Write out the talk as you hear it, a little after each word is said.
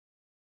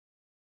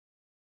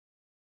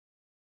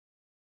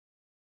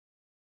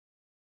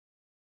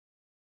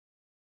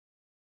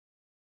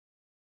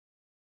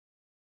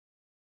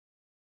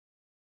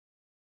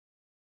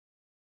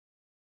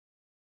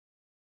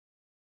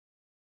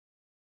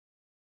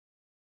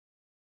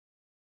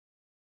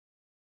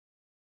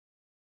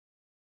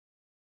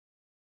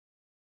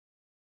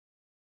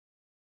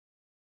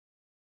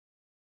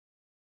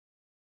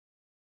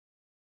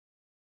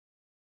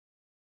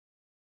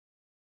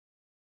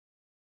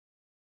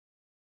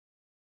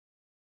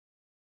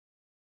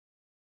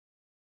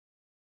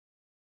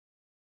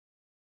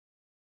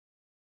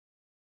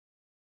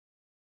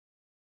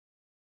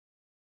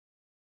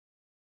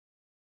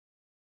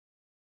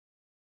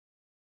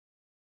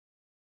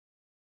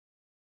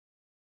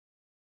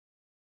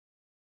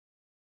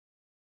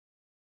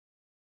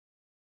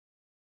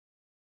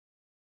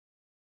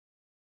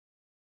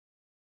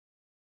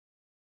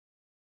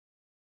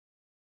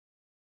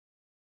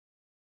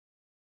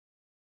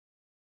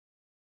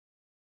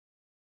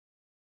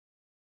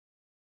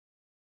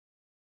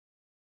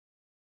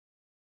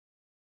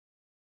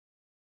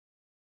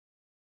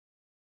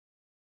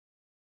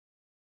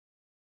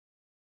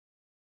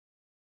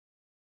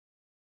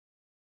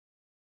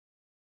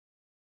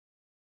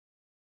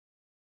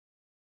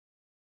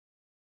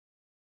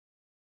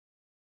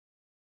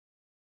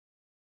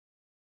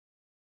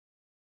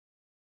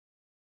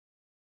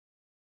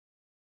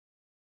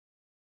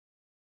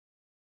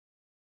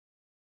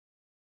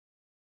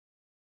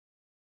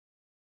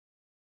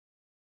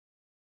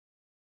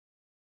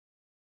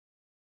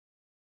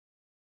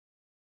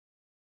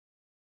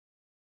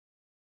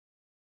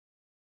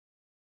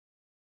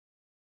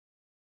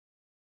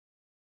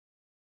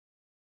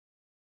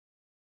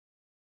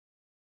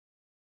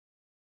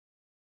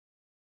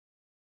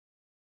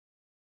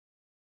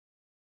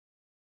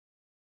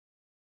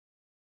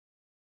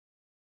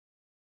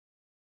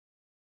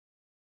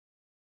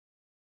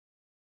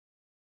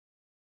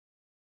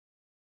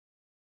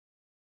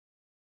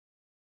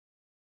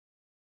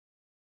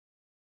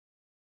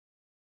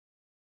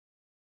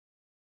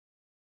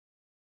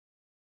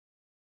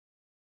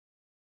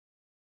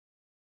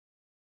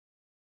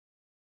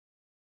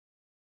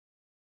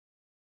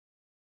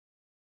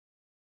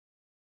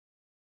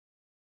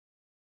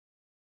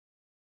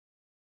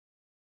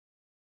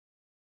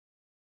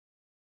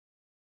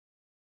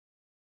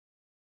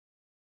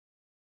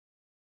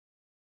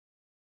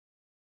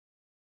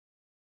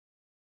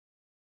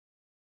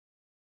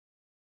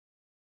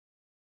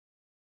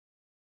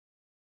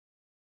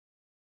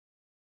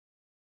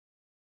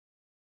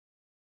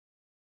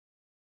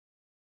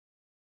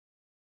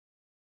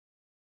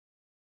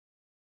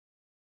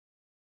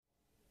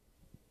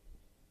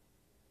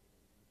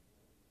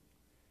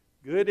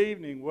Good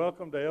evening.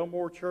 Welcome to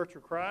Elmore Church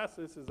of Christ.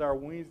 This is our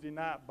Wednesday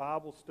night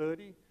Bible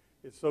study.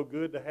 It's so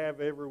good to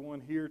have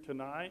everyone here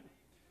tonight.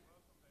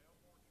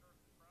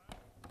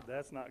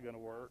 That's not going to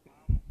work.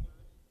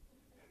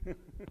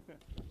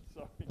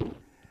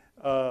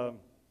 Sorry.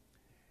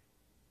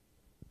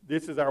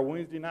 This is our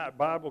Wednesday night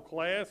Bible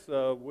class.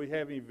 We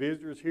have any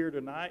visitors here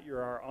tonight.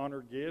 You're our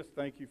honored guests.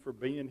 Thank you for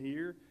being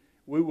here.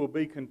 We will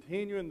be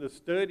continuing the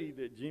study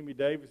that Jimmy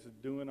Davis is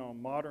doing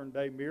on modern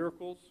day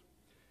miracles.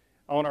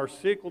 On our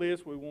sick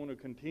list, we want to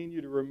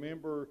continue to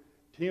remember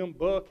Tim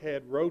Buck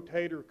had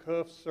rotator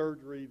cuff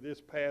surgery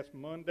this past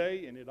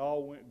Monday, and it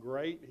all went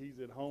great. He's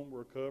at home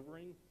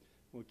recovering.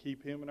 We'll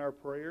keep him in our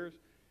prayers.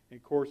 And,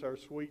 of course, our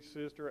sweet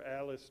sister,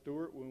 Alice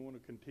Stewart, we want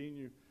to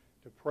continue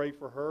to pray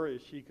for her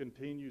as she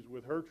continues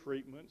with her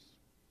treatments.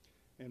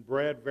 And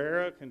Brad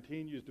Vera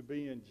continues to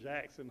be in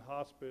Jackson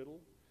Hospital,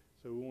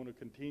 so we want to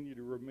continue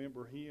to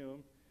remember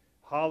him.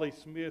 Holly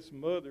Smith's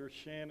mother,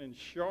 Shannon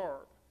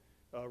Sharp,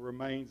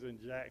 remains in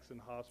Jackson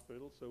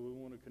Hospital, so we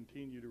want to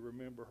continue to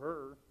remember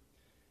her.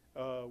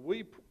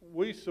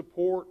 We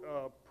support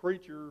a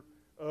preacher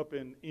up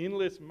in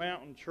Endless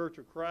Mountain Church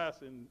of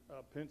Christ in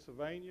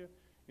Pennsylvania,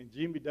 and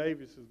Jimmy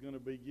Davis is going to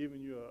be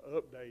giving you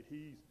an update.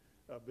 He's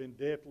been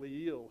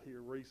deathly ill here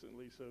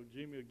recently, so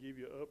Jimmy will give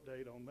you an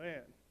update on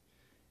that.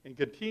 And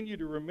continue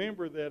to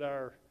remember that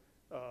our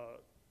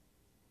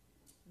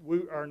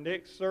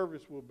next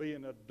service will be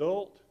an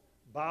adult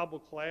Bible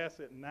class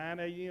at 9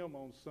 a.m.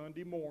 on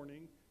Sunday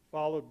morning,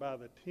 followed by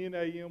the 10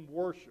 a.m.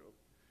 worship.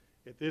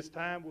 At this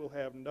time, we'll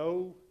have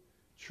no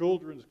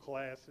children's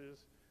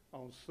classes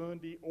on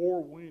Sunday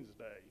or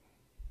Wednesday.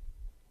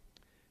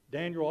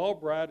 Daniel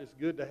Albright, it's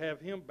good to have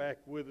him back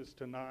with us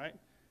tonight.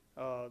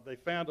 They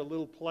found a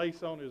little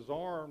place on his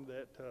arm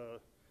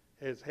that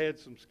has had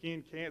some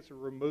skin cancer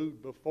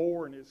removed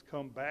before, and it's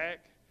come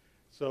back.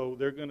 So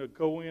they're going to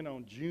go in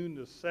on June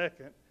the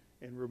 2nd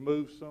and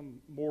remove some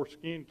more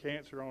skin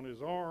cancer on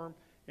his arm,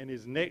 and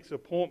his next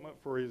appointment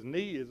for his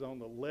knee is on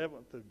the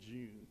 11th of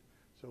June.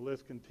 So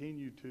let's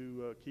continue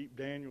to keep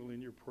Daniel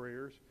in your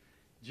prayers.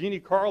 Jeannie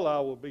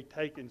Carlisle will be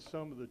taking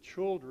some of the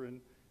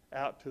children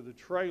out to the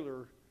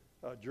trailer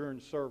during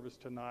service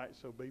tonight,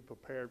 so be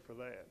prepared for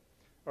that.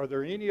 Are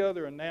there any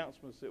other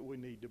announcements that we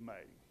need to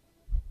make?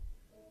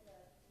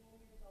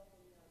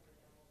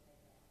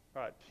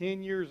 All right,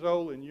 10 years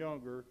old and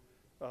younger.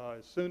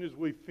 As soon as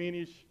we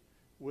finish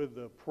with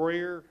the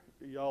prayer,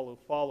 y'all will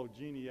follow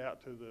Jeannie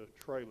out to the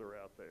trailer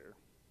out there.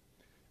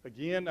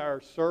 Again, our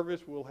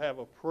service will have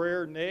a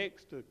prayer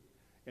next,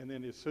 and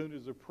then as soon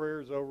as the prayer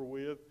is over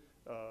with,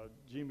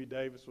 Jimmy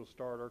Davis will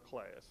start our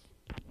class.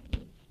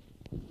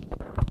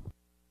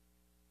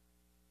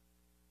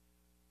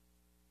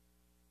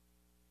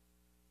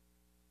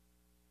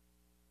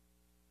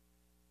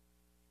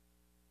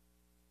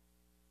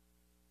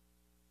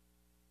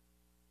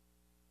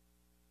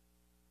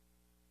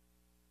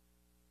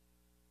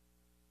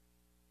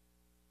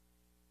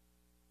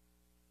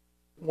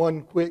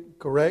 One quick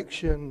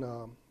correction,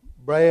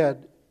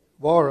 Brad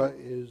Vara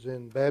is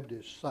in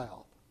Baptist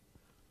South,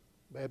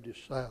 and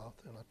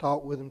I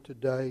talked with him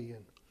today,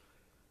 and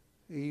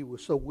he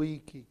was so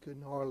weak he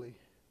couldn't hardly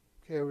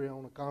carry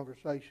on a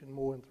conversation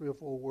more than 3 or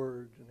 4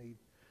 words, and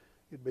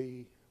he'd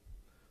be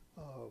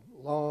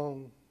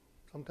long,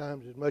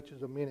 sometimes as much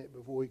as a minute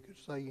before he could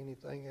say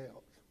anything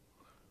else.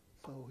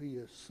 So he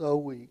is so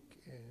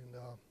weak, and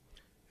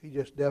he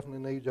just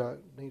definitely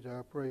needs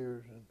our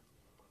prayers,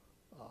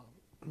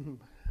 and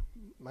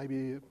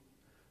maybe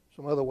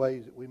some other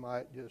ways that we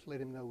might just let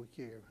him know we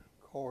care,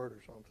 card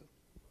or something.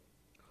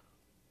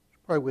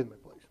 Pray with me,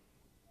 please.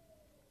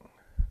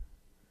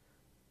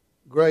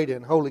 Great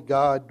and holy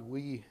God,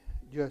 we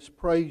just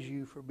praise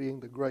you for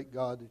being the great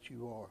God that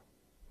you are.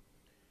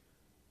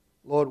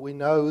 Lord, we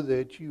know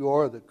that you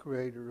are the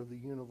creator of the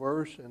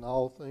universe and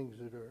all things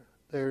that are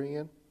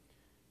therein.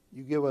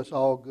 You give us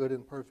all good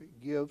and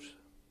perfect gifts,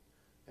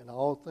 and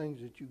all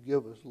things that you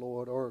give us,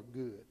 Lord, are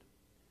good.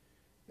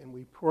 And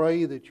we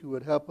pray that you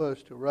would help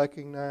us to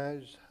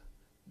recognize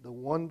the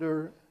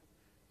wonder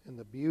and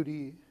the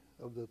beauty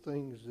of the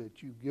things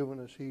that you've given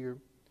us here,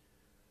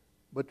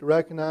 but to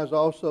recognize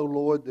also,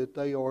 Lord, that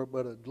they are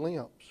but a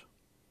glimpse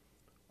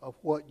of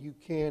what you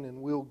can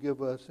and will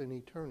give us in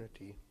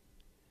eternity.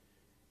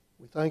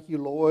 We thank you,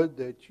 Lord,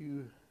 that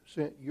you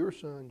sent your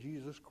Son,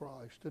 Jesus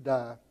Christ, to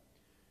die.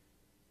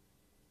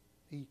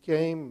 He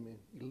came and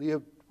he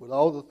lived with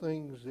all the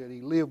things that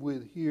he lived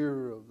with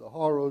here, of the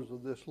horrors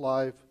of this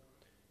life,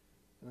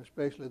 and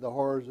especially the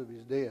horrors of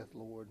his death,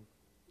 Lord.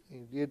 And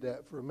he did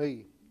that for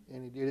me,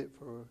 and he did it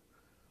for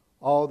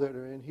all that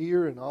are in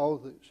here and all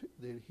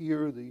that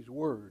hear these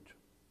words.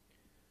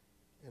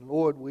 And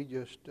Lord, we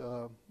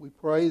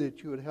pray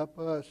that you would help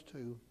us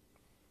to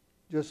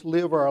just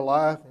live our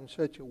life in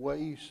such a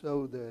way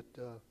so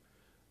that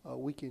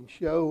we can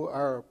show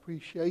our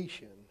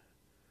appreciation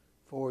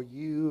for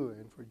you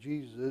and for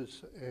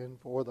Jesus and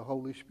for the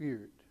Holy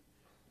Spirit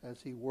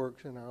as he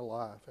works in our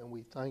life. And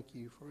we thank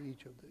you for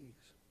each of these.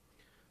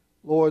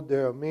 Lord,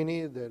 there are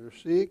many that are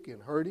sick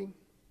and hurting.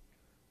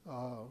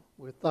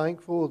 We're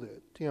thankful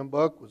that Tim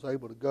Buck was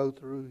able to go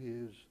through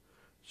his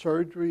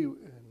surgery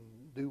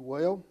and do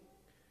well.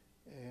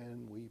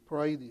 And we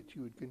pray that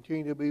you would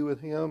continue to be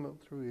with him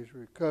through his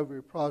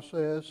recovery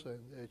process, and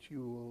that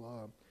you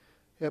will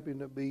help him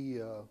to be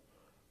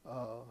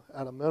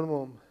at a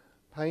minimum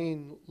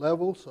pain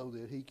level so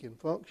that he can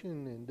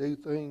function and do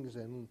things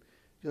and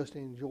just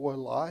enjoy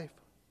life.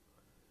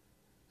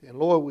 And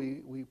Lord,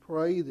 we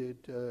pray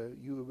that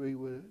you will be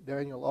with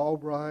Daniel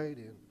Albright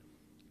and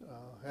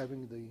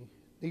having the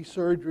knee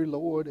surgery,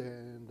 Lord,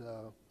 and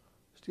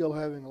still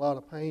having a lot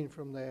of pain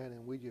from that.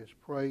 And we just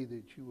pray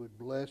that you would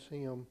bless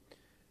him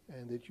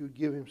and that you would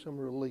give him some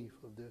relief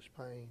of this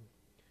pain.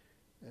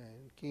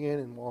 And Ken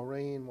and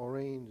Maureen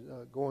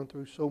going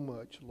through so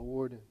much,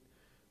 Lord, and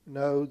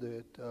know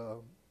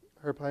that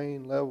her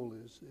pain level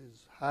is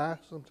high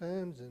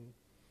sometimes, and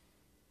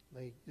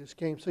they just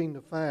can't seem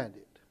to find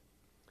it.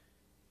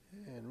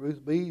 And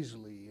Ruth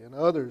Beasley and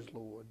others,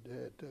 Lord,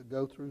 that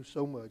go through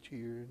so much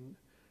here. And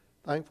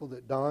thankful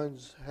that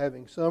Don's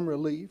having some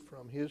relief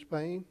from his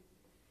pain.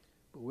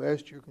 But we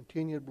ask your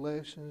continued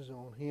blessings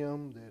on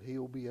him, that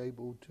he'll be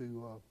able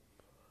to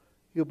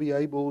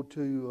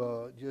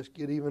just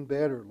get even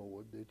better,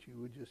 Lord, that you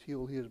would just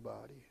heal his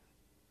body.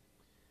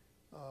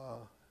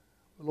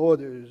 Lord,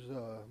 there's,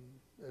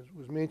 as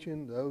was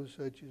mentioned, those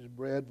such as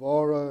Brad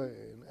Vara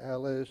and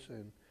Alice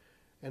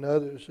and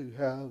others who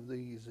have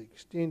these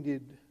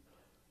extended,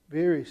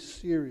 very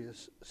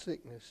serious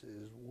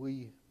sicknesses.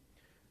 We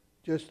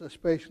just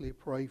especially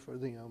pray for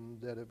them,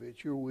 that if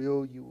it's your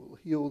will, you will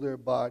heal their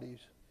bodies.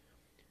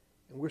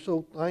 And we're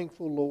so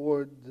thankful,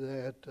 Lord,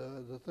 that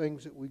the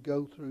things that we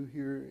go through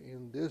here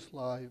in this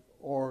life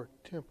are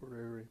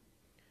temporary.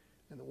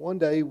 And that one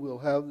day we'll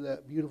have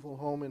that beautiful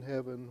home in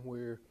heaven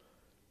where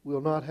we'll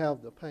not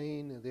have the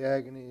pain and the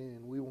agony,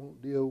 and we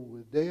won't deal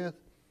with death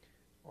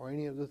or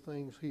any of the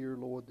things here,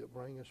 Lord, that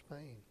bring us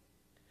pain.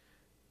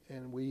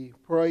 And we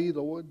pray,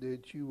 Lord,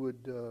 that you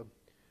would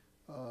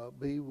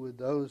be with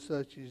those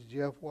such as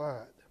Jeff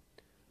White,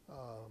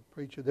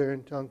 preacher there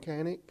in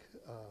Tunkhannock,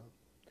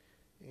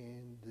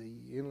 and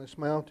the Endless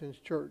Mountains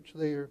Church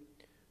there.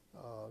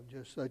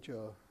 Just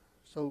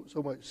so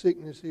much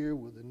sickness here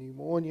with the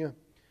pneumonia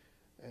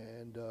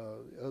and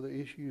other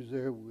issues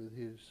there with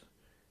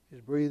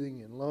his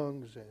breathing and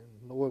lungs.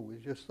 And Lord, we're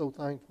just so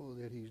thankful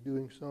that he's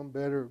doing some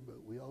better,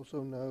 but we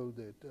also know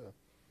that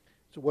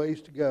it's a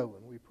ways to go,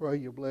 and we pray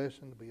your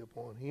blessing to be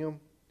upon him.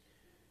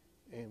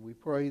 And we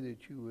pray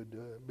that you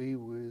would be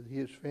with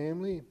his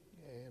family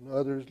and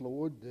others,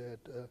 Lord,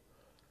 that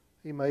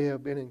he may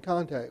have been in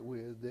contact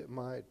with, that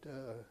might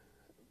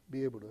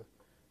be able to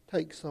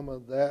take some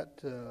of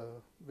that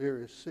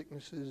various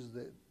sicknesses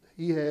that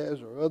he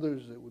has or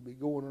others that would be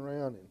going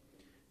around. And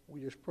we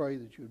just pray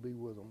that you would be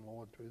with them,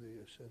 Lord, through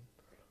this. And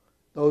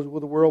those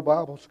with the World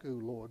Bible School,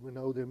 Lord, we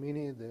know there are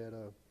many that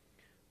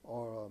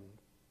are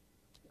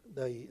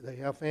they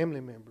have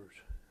family members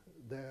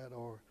that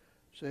are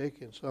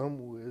sick, and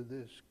some with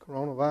this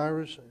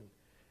coronavirus.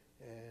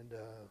 And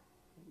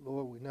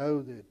Lord, we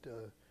know that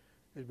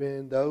there's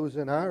been those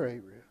in our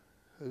area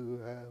who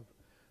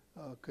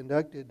have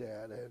conducted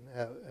that and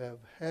have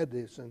had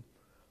this. And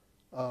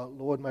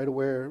Lord, made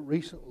aware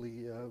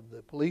recently of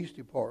the police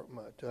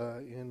department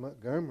in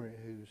Montgomery,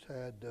 who's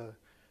had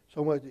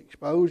so much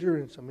exposure,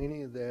 and so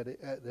many that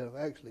have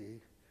actually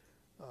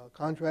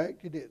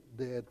contracted it,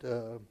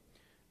 that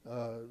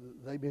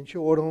they've been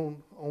short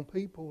on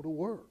people to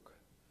work.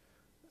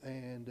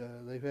 And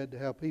they've had to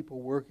have people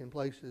work in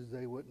places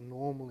they wouldn't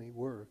normally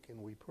work. And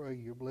we pray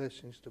your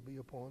blessings to be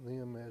upon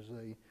them as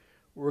they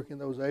work in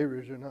those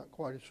areas they're not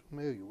quite as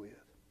familiar with.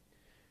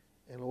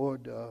 And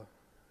Lord,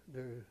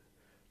 there's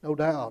no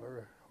doubt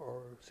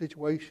are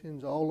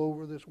situations all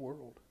over this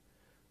world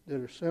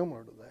that are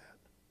similar to that.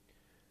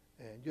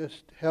 And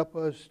just help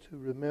us to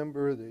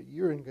remember that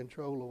you're in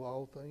control of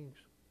all things.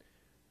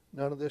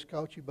 None of this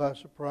caught you by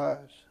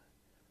surprise.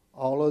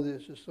 All of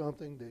this is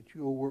something that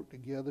you'll work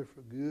together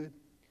for good.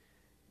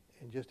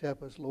 And just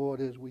help us, Lord,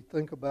 as we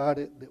think about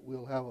it, that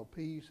we'll have a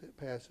peace that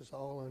passes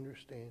all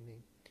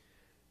understanding.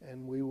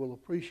 And we will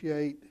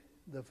appreciate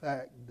the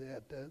fact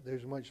that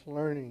there's much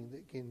learning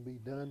that can be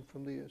done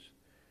from this.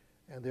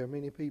 And there are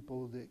many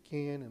people that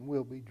can and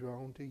will be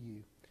drawn to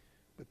you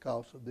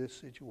because of this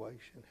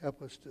situation.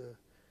 Help us to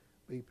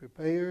be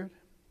prepared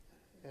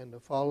and to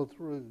follow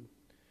through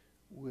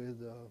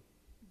with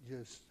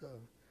just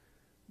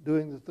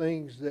doing the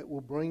things that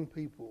will bring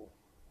people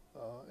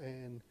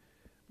and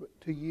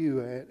to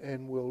you,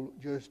 and will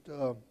just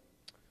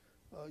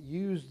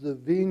use the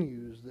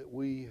venues that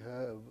we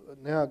have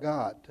now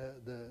got,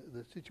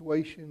 the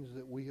situations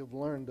that we have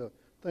learned, the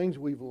things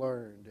we've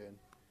learned, and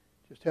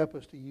just help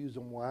us to use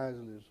them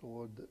wisely,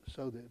 Lord,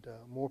 so that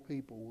more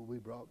people will be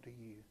brought to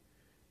you.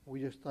 We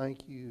just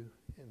thank you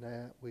in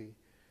that. We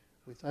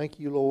thank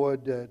you,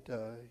 Lord,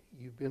 that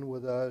you've been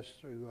with us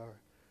through our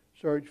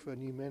search for a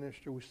new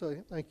minister. We say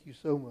thank you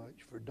so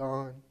much for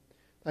Don.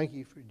 Thank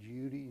you for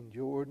Judy and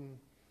Jordan.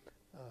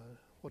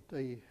 What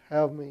they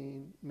have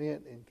meant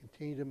and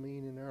continue to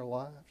mean in our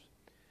lives.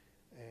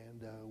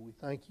 And we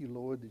thank you,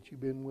 Lord, that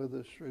you've been with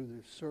us through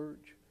this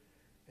search.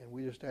 And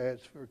we just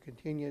ask for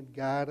continued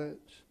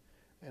guidance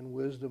and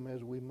wisdom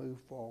as we move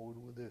forward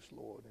with this,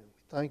 Lord. And we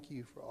thank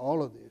you for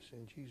all of this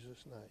in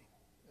Jesus'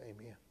 name.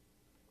 Amen.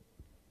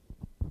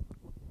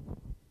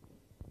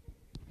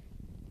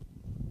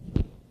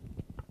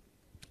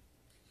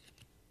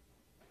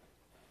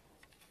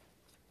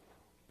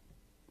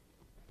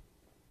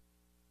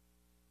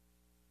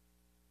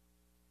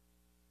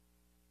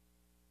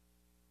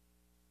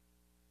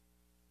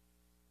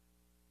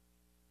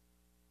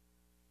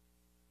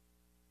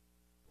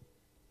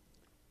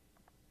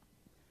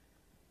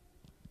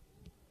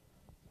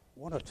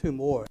 One or two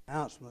more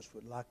announcements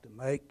we'd like to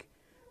make.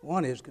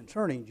 One is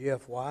concerning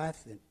Jeff Wythe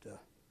at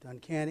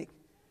Duncanny.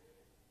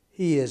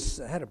 He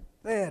has had a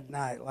bad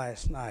night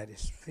last night.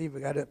 His fever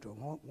got up to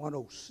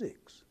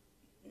 106.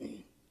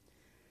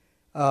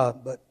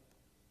 But it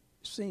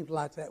seems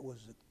like that was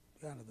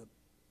kind of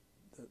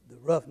the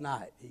rough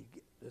night.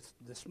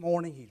 This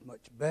morning he's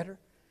much better.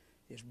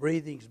 His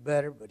breathing's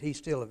better, but he's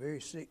still a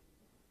very sick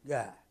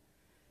guy.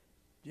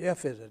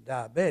 Jeff is a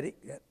diabetic.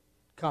 That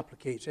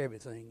complicates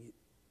everything,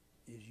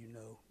 as you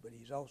know, but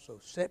he's also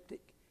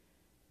septic.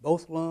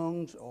 Both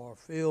lungs are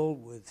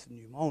filled with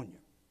pneumonia,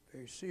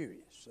 very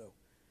serious. So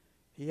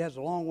he has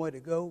a long way to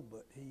go,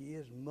 but he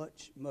is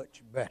much,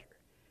 much better.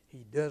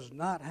 He does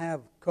not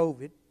have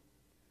COVID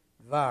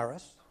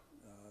virus.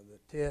 The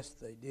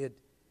test they did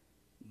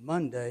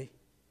Monday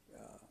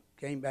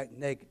came back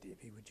negative.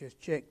 He was just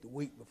checked the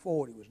week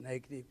before, it was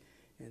negative,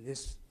 and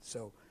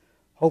so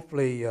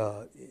hopefully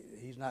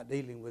he's not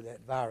dealing with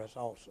that virus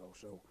also.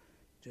 So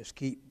just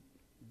keep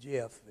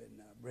Jeff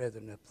and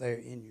brethren up there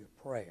in your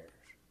prayers.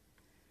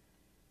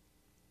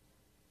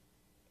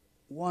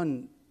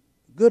 One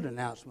good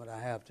announcement I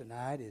have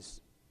tonight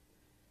is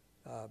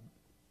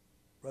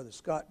Brother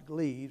Scott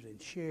Gleaves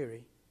and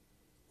Sherry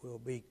will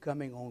be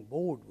coming on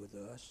board with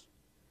us.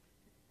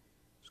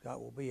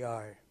 Scott will be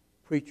our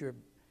preacher.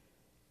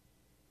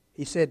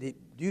 He said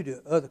that due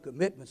to other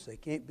commitments they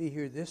can't be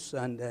here this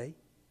Sunday,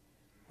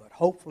 but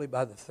hopefully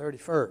by the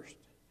 31st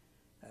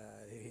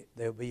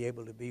they'll be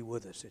able to be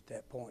with us at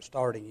that point,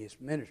 starting his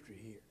ministry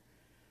here.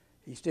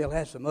 He still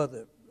has some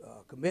other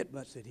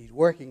commitments that he's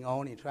working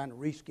on. He's trying to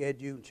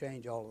reschedule and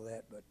change all of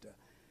that, but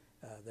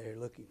they're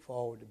looking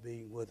forward to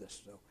being with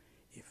us. So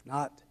if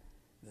not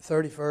the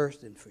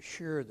 31st, and for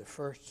sure the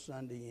first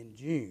Sunday in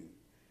June,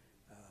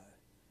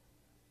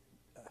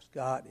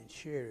 Scott and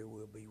Sherry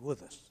will be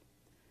with us.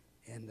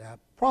 And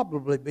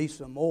probably be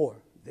some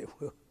more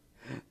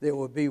that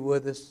will be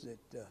with us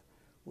that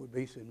would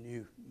be some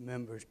new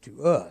members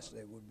to us.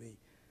 They would be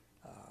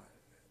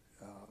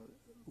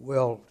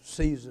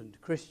well-seasoned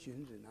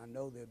Christians, and I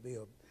know they'll be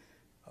a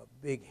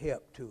big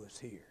help to us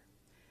here.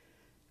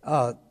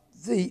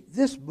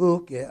 This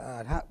book,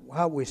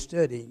 how we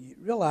study, you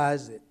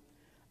realize that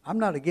I'm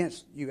not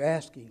against you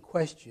asking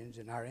questions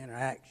in our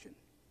interaction,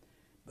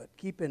 but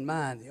keep in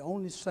mind the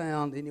only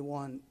sound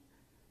anyone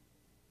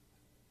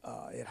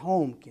at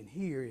home can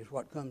hear is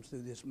what comes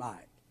through this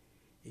mic.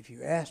 If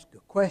you ask a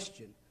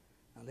question,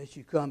 unless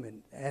you come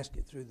and ask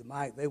it through the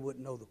mic, they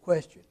wouldn't know the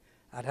question.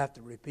 I'd have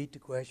to repeat the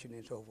question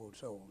and so forth and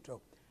so on.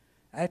 So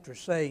after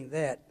saying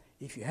that,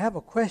 if you have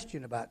a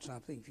question about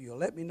something, if you'll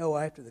let me know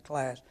after the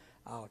class,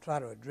 I'll try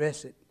to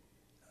address it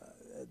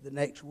the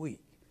next week.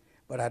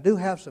 But I do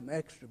have some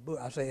extra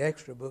books. I say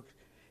extra books.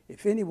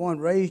 If anyone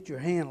raised your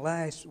hand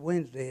last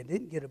Wednesday and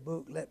didn't get a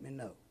book, let me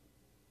know.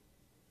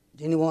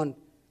 Did anyone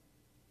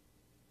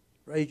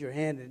raise your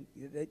hand and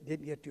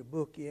didn't get your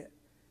book yet?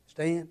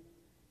 Stan?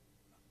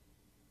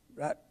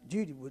 Right,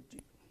 Judy, would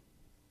you?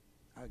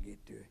 I'll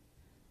get to it.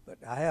 But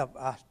I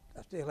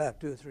still have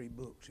 2 or 3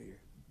 books here.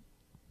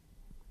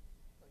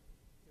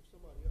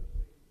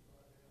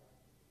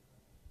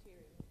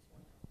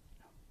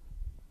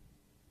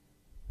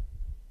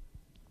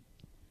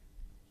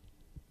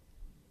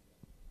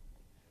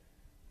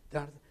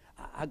 Jonathan,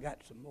 I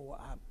got some more.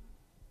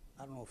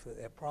 I don't know if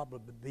they'll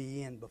probably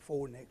be in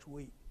before next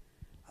week.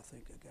 I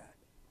think I got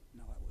it.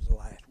 No, that was the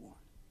last one.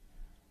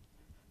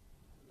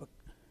 But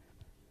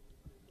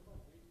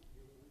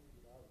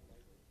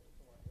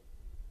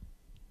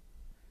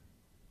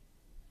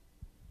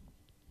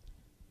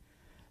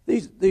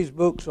these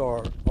books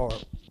are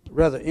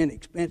rather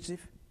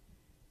inexpensive,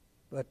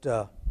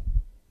 but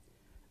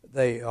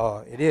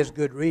it is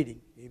good reading,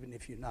 even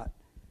if you're not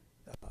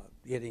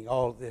getting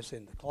all of this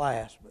in the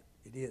class, but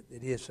it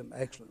is some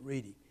excellent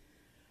reading.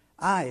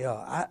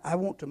 I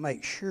want to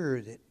make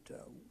sure that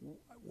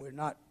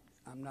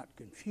I'm not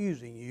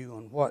confusing you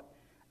on what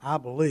I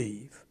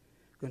believe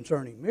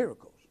concerning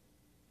miracles.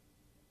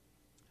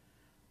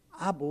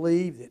 I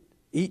believe that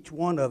each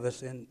one of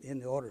us in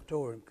the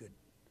auditorium could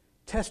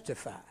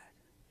testify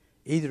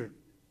either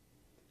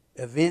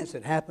events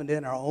that happened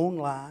in our own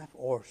life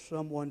or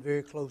someone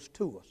very close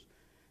to us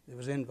that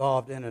was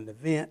involved in an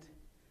event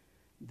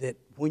that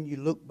when you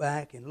look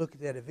back and look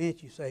at that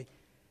event, you say,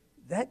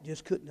 that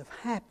just couldn't have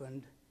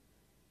happened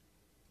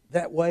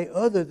that way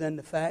other than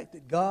the fact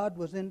that God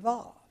was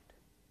involved.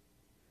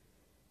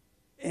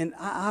 And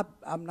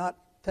I'm not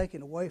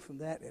taking away from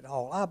that at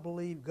all. I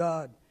believe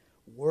God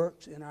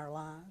works in our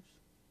lives.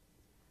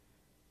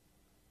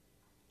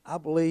 I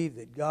believe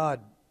that God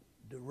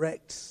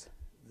directs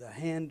the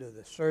hand of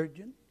the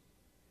surgeon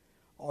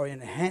or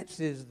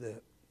enhances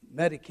the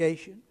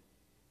medication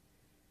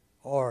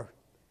or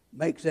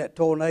makes that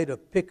tornado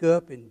pick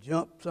up and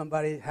jump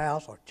somebody's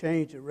house or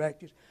change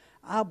directions.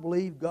 I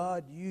believe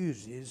God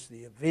uses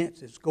the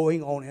events that's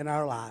going on in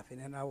our life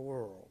and in our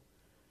world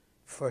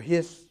for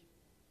His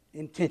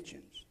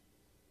intentions.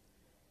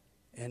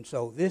 And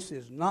so this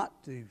is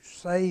not to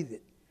say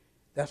that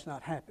that's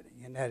not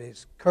happening and that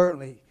is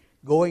currently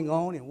going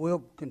on and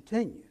will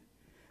continue.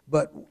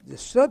 But the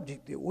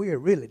subject that we are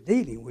really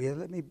dealing with,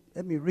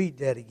 let me read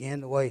that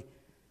again the way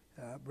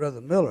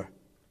Brother Miller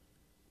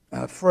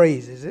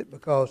phrases it,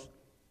 because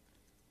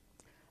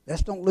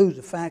let's don't lose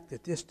the fact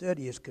that this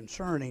study is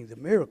concerning the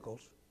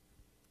miracles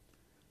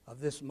of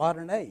this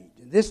modern age.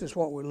 And this is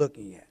what we're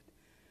looking at.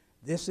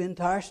 This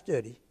entire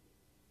study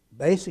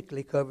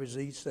basically covers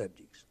these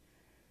subjects: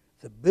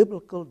 the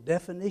biblical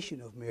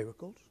definition of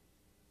miracles,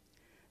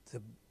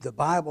 the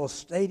Bible's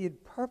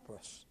stated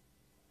purpose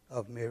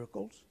of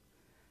miracles,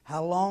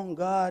 how long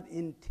God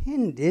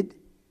intended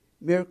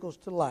miracles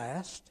to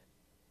last,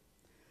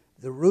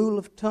 the role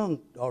of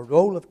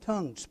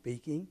tongue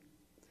speaking,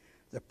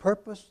 the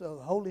purpose of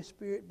the Holy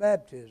Spirit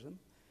baptism.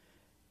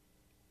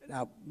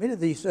 Now, many of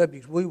these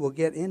subjects we will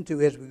get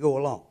into as we go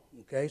along.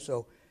 Okay,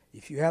 so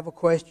if you have a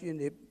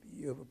question,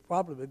 you'll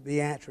probably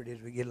be answered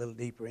as we get a little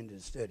deeper into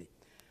the study.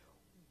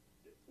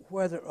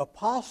 Whether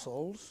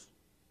apostles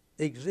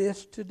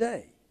exist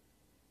today.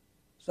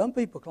 Some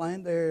people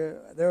claim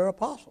they're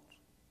apostles.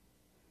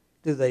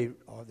 Are they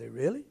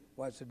really?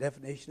 What's the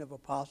definition of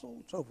apostle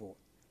and so forth?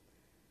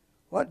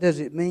 What does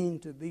it mean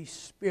to be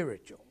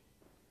spiritual?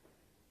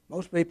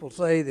 Most people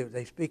say that if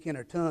they speak in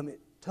their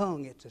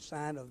tongue, it's a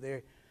sign of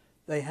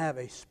they have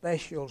a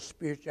special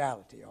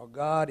spirituality, or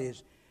God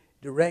is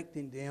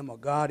directing them, or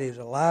God is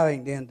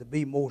allowing them to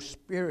be more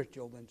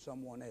spiritual than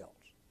someone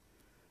else.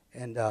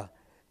 And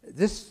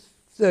this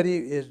study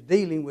is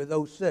dealing with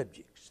those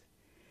subjects.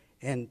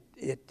 And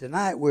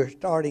tonight we're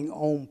starting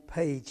on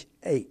page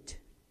 8.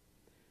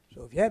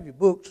 So if you have your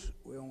books,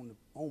 we're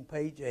on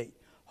page 8.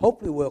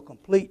 Hopefully we'll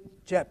complete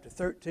chapter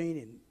 13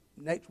 and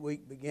next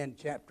week begin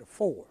chapter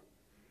 4.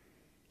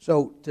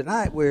 So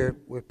tonight we're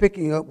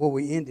picking up where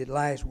we ended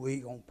last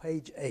week on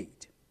page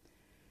 8.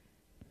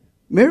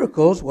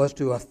 Miracles was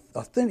to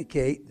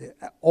authenticate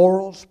the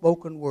oral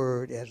spoken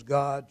word as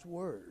God's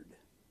word.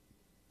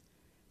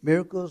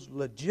 Miracles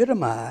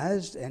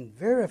legitimized and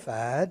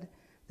verified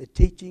the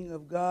teaching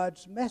of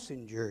God's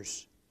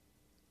messengers,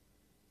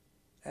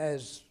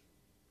 as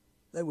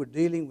they were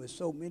dealing with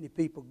so many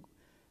people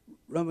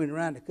roaming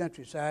around the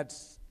countryside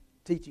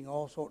teaching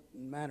all sorts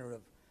and manner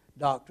of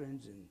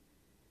doctrines, and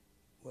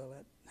well,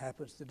 that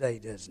happens today,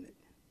 doesn't it?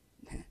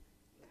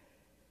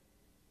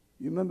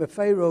 You remember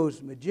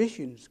Pharaoh's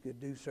magicians could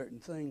do certain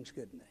things,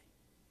 couldn't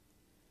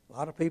they? A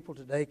lot of people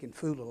today can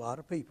fool a lot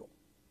of people.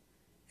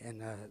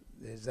 And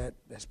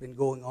that's been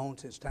going on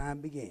since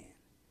time began.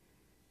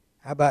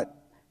 How about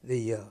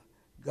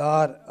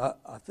God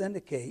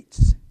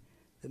authenticates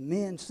the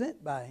men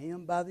sent by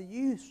Him by the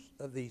use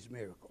of these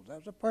miracles?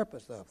 That's the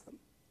purpose of them.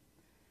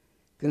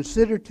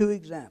 Consider 2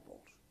 examples.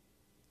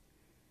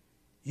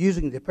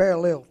 Using the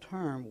parallel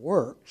term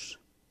works,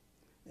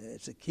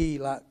 it's a key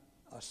like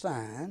a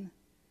sign,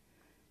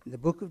 in the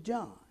book of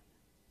John.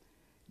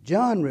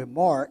 John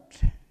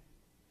remarked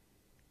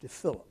to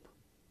Philip,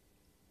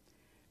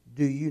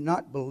 "Do you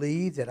not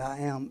believe that I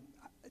am,"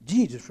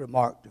 Jesus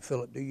remarked to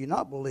Philip, "Do you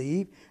not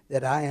believe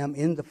that I am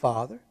in the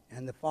Father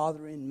and the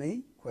Father in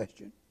me?"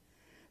 Question.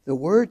 "The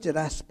words that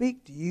I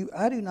speak to you,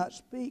 I do not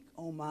speak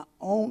on my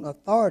own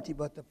authority,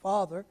 but the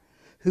Father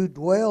who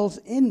dwells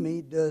in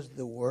me does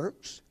the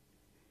works.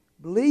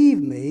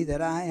 Believe me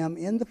that I am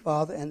in the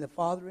Father and the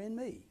Father in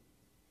me.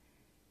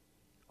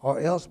 Or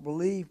else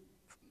believe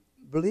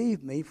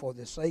me for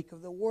the sake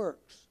of the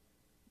works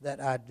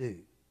that I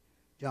do."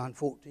 John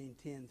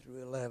 14:10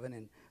 through 11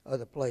 and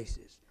other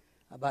places.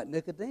 How about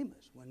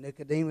Nicodemus? When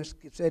Nicodemus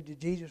said to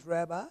Jesus,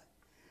 "Rabbi,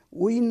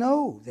 we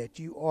know that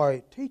you are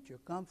a teacher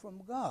come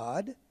from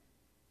God,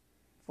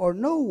 for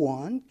no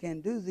one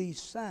can do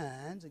these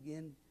signs,"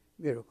 again,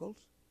 miracles,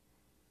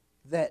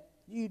 "that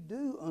you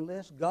do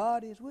unless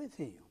God is with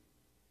him."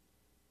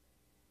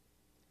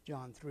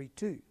 John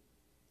 3:2.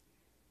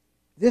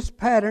 This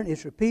pattern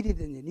is repeated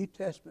in the New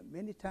Testament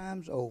many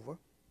times over,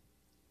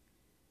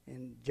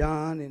 in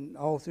John and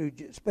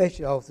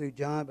especially all through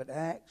John, but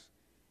Acts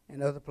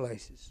and other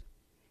places.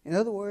 In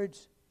other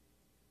words,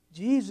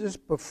 Jesus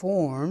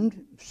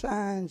performed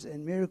signs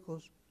and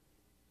miracles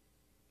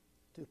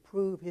to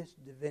prove His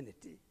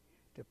divinity,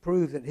 to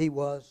prove that He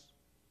was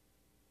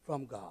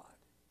from God.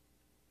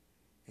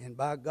 And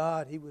by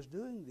God, He was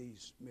doing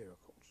these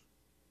miracles.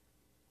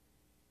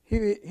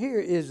 Here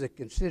is a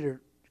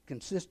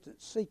consistent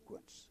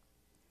sequence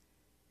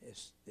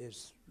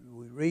as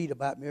we read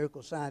about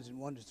miracle signs and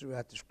wonders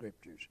throughout the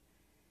Scriptures.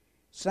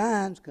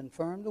 Signs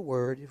confirm the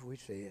Word, as we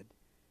said.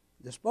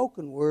 the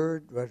spoken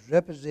word was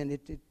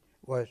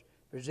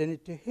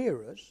presented to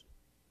hearers.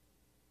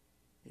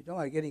 You're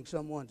talking about getting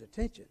someone's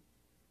attention.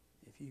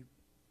 If you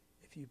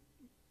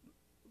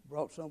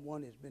brought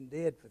someone that's been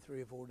dead for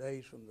 3 or 4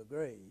 days from the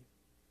grave,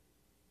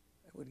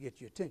 that would get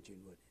your attention,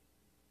 wouldn't it?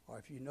 Or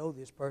if you know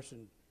this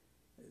person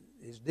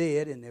is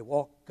dead and they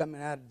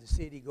coming out of the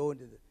city,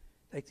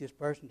 take this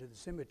person to the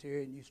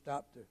cemetery, and you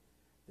stop the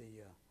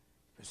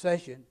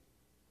procession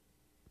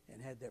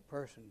and had that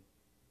person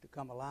to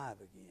come alive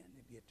again,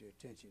 it'd get your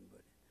attention, wouldn't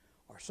it?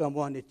 Or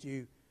someone that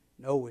you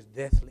know was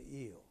deathly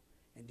ill,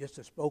 and just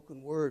a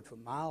spoken word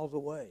from miles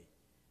away,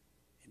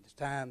 and the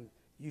time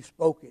you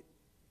spoke it,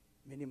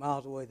 many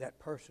miles away, that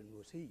person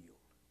was healed.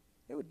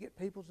 It would get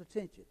people's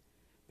attention.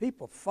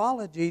 People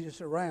followed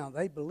Jesus around.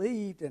 They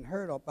believed and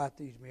heard about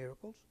these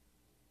miracles.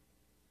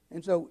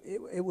 And so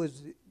it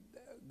was,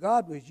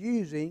 God was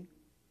using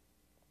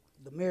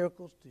the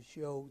miracles to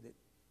show that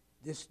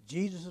this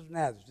Jesus of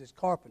Nazareth, this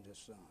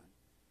carpenter's son,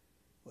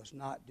 was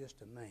not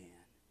just a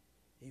man.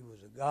 He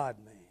was a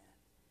God-man,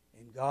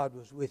 and God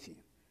was with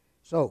him.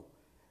 So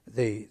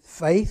the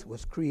faith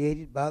was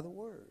created by the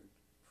Word,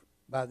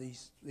 by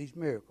these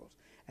miracles.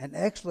 An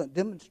excellent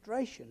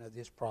demonstration of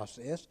this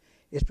process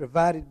is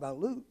provided by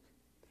Luke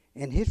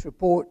in his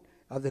report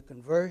of the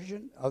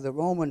conversion of the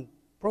Roman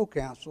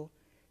proconsul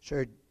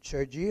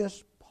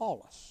Sergius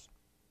Paulus.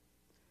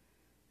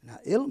 Now,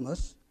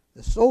 Elymas,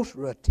 the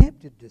sorcerer,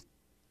 attempted to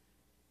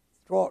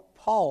thwart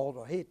Paul,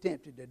 or he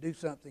attempted to do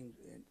something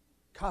and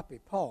copy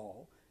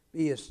Paul,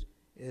 be as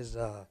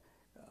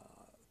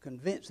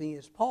convincing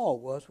as Paul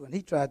was when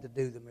he tried to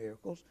do the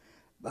miracles.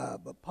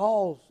 But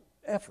Paul's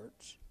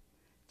efforts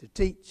to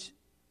teach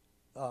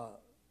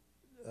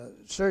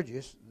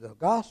Sergius the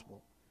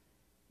gospel,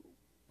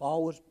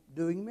 Paul was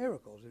doing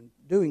miracles and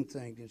doing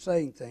things and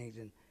saying things,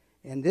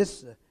 and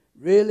this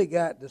really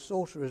got the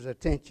sorcerer's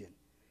attention.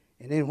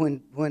 And then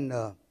when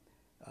the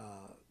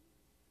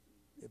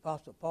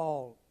Apostle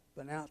Paul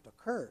pronounced a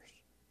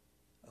curse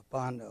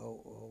upon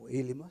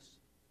Elymas,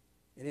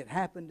 and it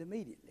happened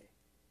immediately,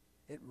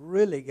 it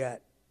really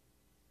got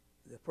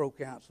the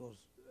proconsul's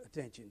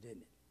attention,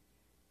 didn't it?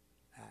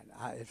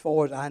 And as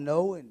far as I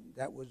know, and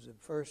that was the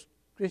first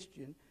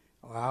Christian,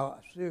 I'm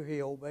sure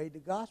he obeyed the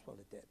gospel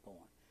at that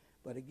point.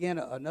 But again,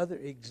 another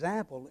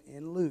example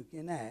in Luke,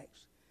 in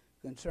Acts,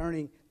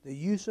 concerning the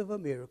use of a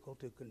miracle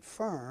to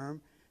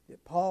confirm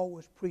that Paul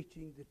was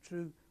preaching the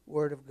true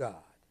Word of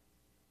God.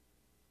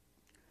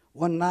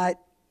 One might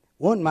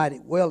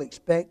well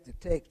expect the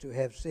text to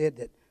have said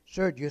that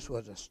Sergius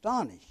was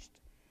astonished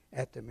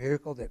at the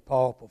miracle that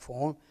Paul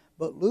performed,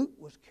 but Luke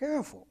was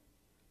careful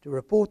to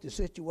report the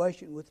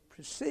situation with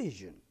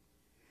precision.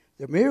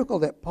 The miracle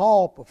that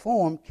Paul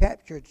performed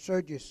captured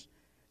Sergius'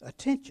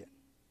 attention,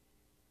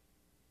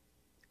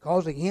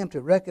 causing him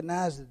to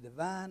recognize the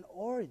divine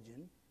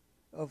origin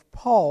of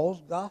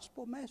Paul's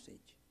gospel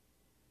message.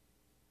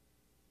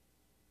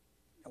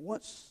 Now,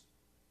 once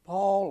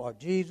Paul or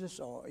Jesus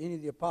or any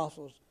of the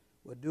apostles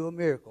would do a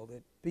miracle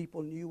that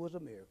people knew was a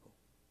miracle,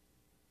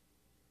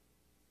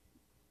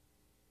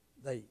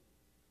 as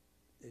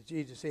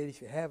Jesus said,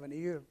 if you have an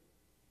ear,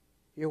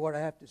 hear what I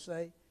have to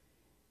say,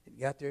 it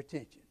got their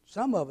attention.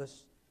 Some of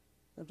us,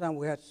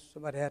 sometimes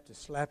somebody has to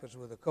slap us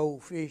with a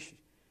cold fish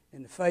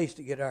in the face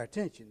to get our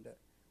attention.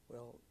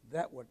 Well,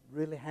 that would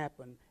really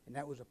happen, and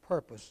that was a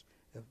purpose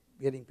of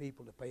getting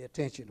people to pay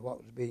attention to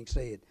what was being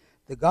said.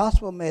 The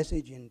gospel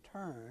message, in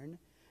turn,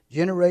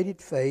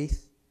 generated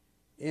faith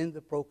in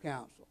the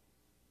proconsul.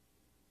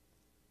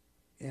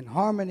 In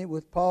harmony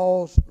with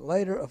Paul's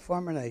later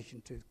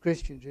affirmation to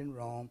Christians in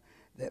Rome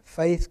that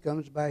faith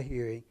comes by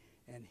hearing,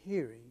 and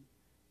hearing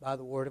by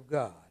the Word of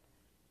God.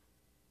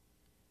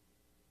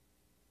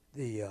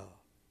 The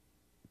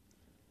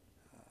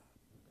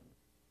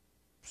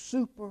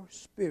super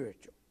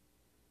spiritual.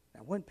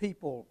 Now, when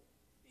people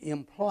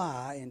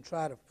imply and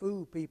try to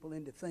fool people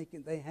into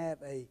thinking they have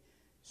a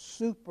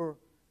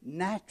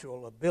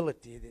supernatural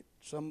ability that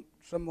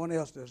someone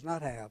else does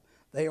not have,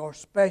 they are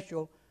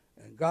special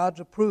and God's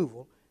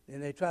approval,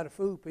 then they try to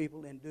fool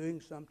people in doing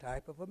some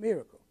type of a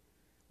miracle.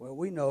 Well,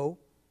 we know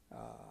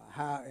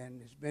how,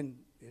 and it's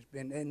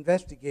been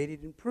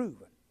investigated and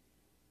proven.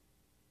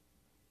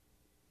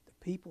 The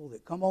people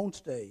that come on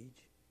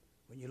stage,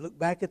 when you look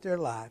back at their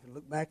life and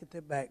look back at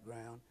their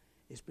background,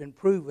 it's been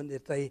proven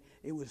that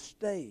it was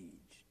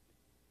staged.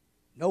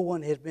 No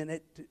one has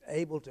been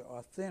able to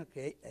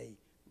authenticate a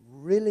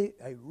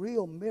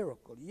real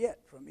miracle yet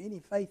from any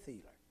faith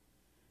healer.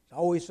 It's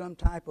always some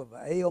type of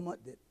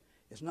ailment that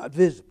is not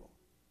visible.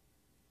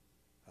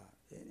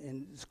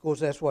 And of course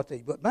that's what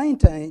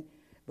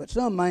but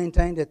some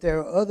maintain that there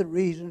are other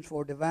reasons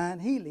for divine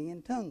healing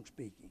in tongue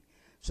speaking.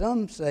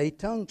 Some say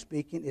tongue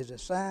speaking is a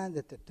sign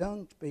that the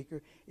tongue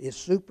speaker is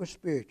super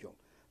spiritual.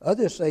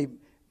 Others say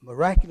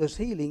miraculous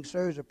healing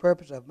serves the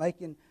purpose of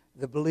making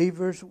the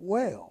believers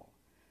well,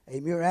 a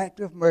mere act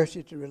of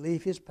mercy to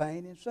relieve his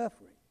pain and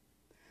suffering.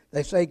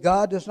 They say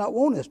God does not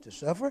want us to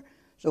suffer,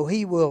 so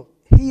he will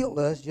heal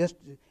us just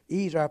to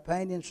ease our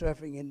pain and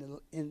suffering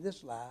in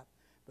this life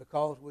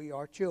because we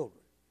are children.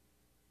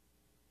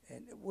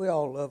 And we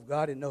all love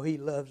God and know He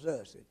loves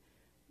us.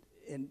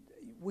 And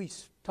we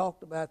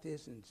talked about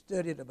this and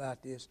studied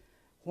about this.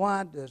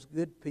 Why does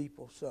good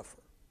people suffer?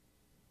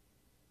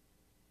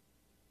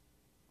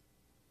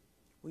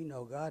 We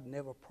know God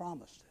never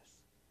promised us,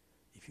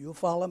 if you'll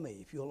follow me,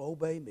 if you'll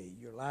obey me,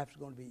 your life's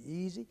going to be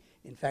easy.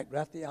 In fact,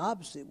 right the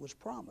opposite was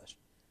promised.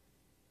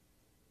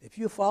 If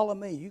you follow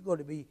me, you're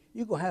going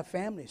to have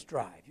family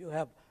strife. You'll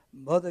have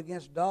mother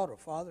against daughter,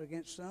 father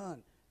against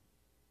son.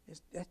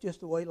 That's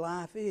just the way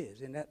life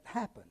is, and that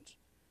happens.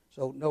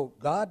 So, no,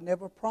 God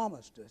never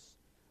promised us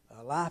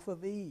a life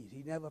of ease.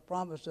 He never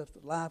promised us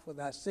a life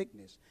without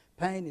sickness,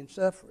 pain, and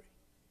suffering.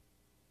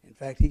 In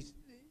fact,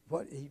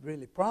 what He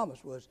really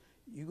promised was,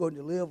 you're going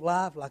to live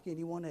life like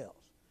anyone else.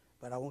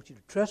 But I want you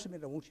to trust me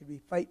and I want you to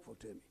be faithful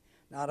to me.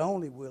 Not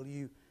only will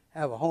you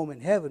have a home in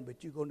heaven,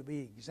 but you're going to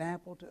be an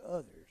example to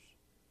others.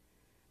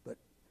 But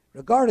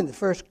regarding the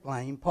first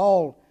claim,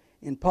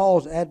 in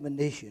Paul's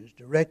admonitions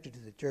directed to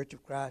the Church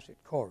of Christ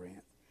at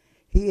Corinth,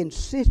 he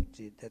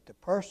insisted that the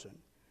person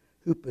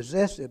who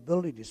possessed the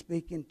ability to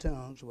speak in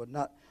tongues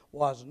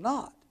was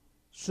not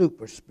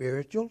super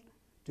spiritual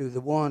to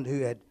the one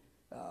who had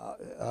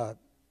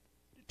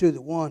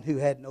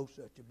no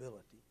such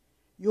ability.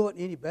 You aren't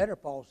any better,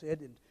 Paul said,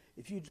 than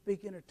if you'd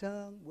speak in a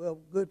tongue, well,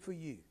 good for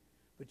you.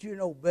 But you're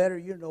no better,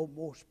 you're no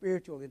more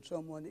spiritual than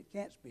someone that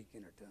can't speak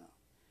in a tongue.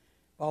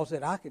 Paul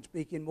said, I can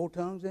speak in more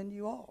tongues than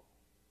you all.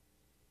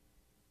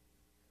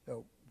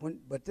 So,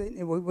 but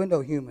then we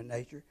know human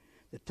nature.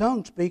 The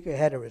tongue speaker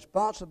had a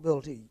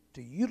responsibility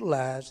to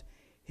utilize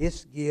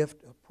his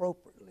gift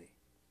appropriately,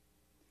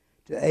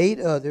 to aid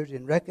others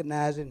in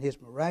recognizing his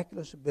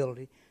miraculous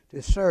ability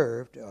to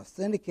serve, to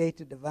authenticate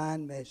the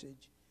divine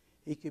message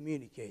he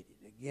communicated.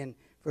 Again,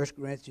 1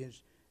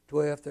 Corinthians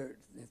 12,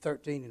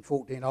 13, and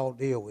 14 all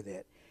deal with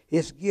that.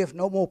 His gift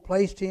no more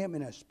placed him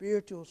in a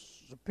spiritual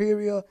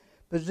superior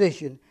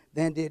position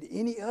than did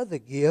any other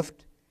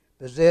gift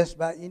possessed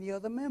by any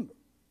other member.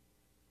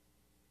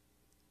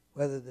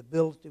 Whether the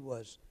ability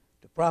was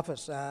to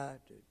prophesy,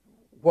 to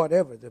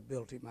whatever the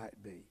ability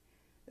might be.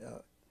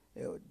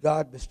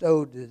 God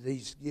bestowed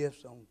these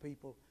gifts on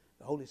people,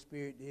 the Holy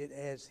Spirit did,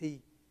 as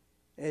He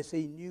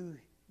knew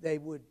they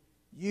would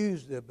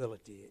use the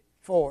ability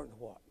for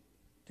what?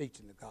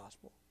 Teaching the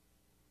gospel.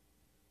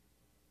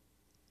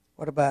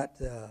 What about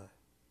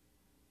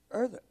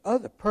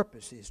other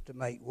purposes to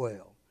make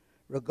well?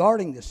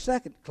 Regarding the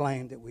second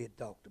claim that we had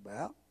talked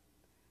about,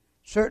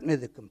 certainly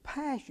the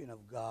compassion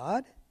of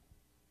God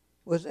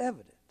was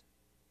evident.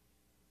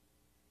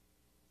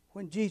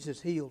 When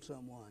Jesus healed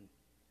someone,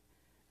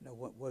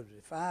 what was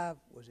it, 5?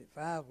 Was it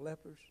 5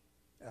 lepers?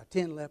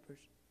 10 lepers?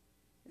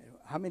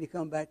 How many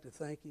come back to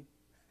thank Him?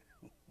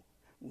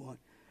 One.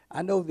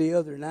 I know the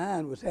other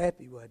 9 was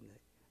happy, wasn't they?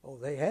 Oh,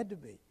 they had to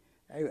be.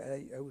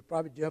 They was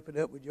probably jumping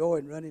up with joy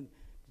and running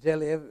to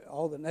tell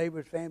all the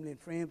neighbors, family, and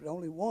friends, but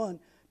only one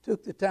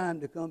took the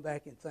time to come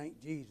back and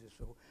thank Jesus.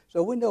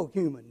 So we know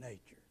human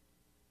nature.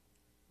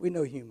 We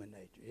know human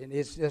nature. And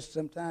it's just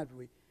sometimes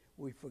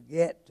we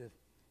forget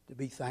to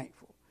be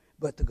thankful.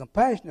 But the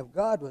compassion of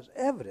God was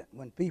evident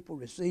when people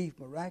received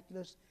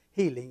miraculous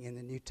healing in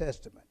the New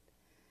Testament.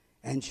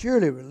 And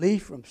surely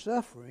relief from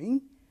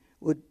suffering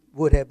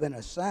would have been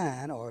a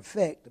sign or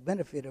effect, the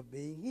benefit of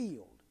being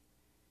healed.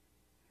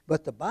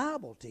 But the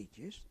Bible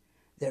teaches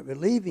that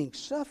relieving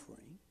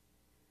suffering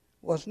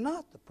was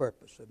not the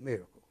purpose of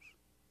miracles.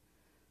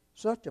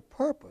 Such a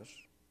purpose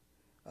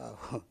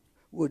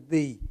would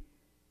be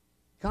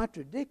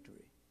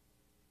contradictory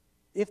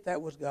if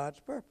that was God's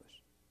purpose.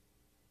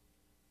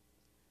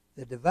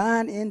 The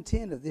divine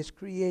intent of this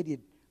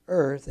created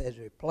earth as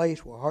a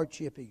place where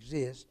hardship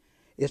exists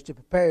is to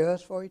prepare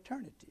us for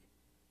eternity.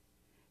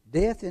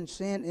 Death and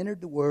sin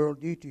entered the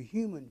world due to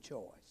human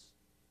choice.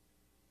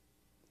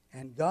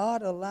 And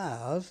God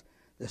allows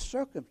the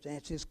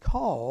circumstances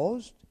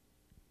caused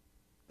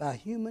by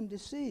human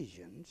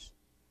decisions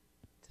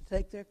to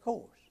take their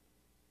course.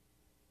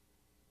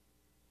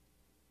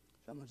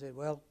 Someone said,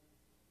 well,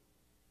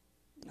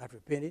 I've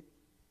repented,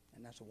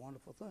 and that's a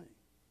wonderful thing.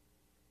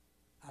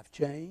 I've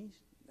changed,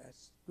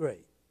 that's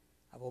great.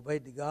 I've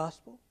obeyed the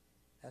gospel,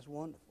 that's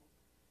wonderful.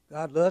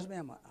 God loves me,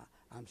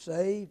 I'm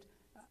saved,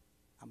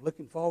 I'm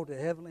looking forward to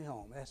a heavenly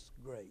home, that's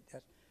great.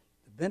 That's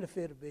the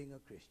benefit of being a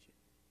Christian.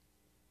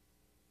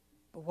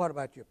 But what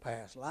about your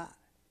past life?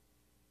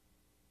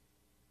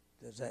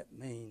 Does that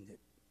mean that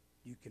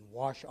you can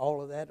wash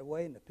all of that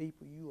away and the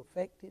people you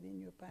affected in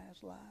your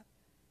past life?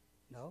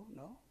 No.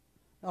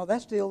 No,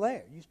 that's still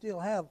there. You still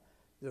have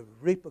the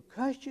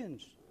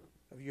repercussions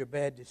of your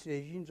bad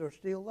decisions are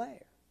still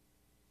there.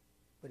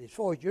 But as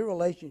far as your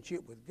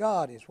relationship with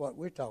God is what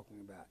we're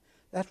talking about.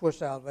 That's where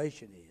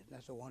salvation is.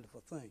 That's a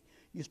wonderful thing.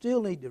 You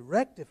still need to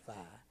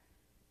rectify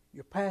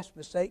your past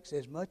mistakes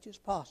as much as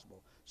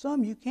possible.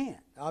 Some you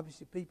can't.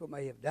 Obviously, people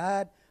may have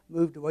died,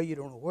 moved away, you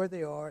don't know where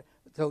they are.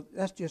 So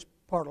that's just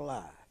part of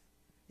life,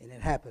 and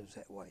it happens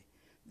that way.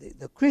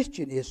 The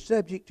Christian is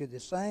subject to the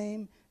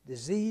same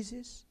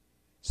diseases,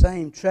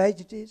 same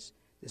tragedies,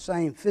 the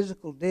same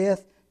physical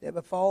death that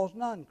befalls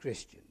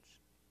non-Christians.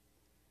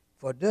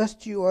 For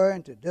dust you are,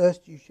 and to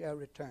dust you shall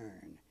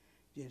return.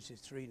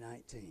 Genesis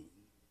 3:19.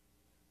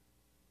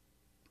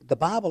 The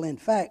Bible, in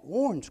fact,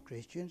 warns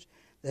Christians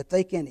that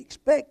they can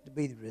expect to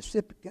be the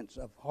recipients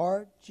of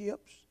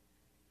hardships,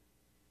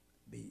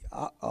 be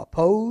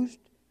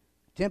opposed,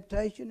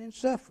 temptation, and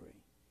suffering.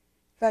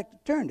 In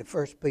fact, turn to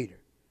 1 Peter.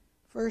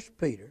 1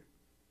 Peter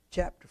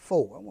chapter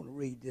 4. I want to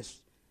read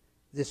this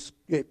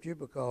scripture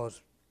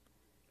because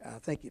I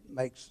think it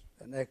makes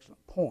an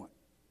excellent point.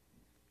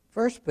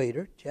 1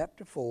 Peter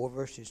chapter 4,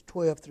 verses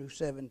 12 through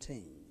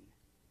 17.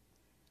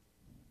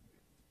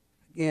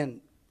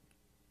 Again,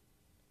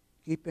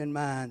 keep in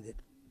mind that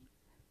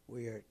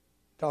we are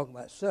talking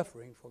about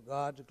suffering for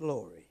God's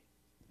glory.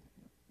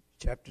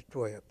 Chapter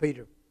 12.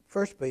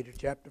 1 Peter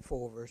chapter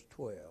 4, verse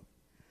 12.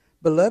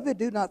 Beloved,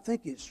 do not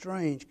think it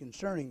strange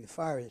concerning the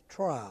fiery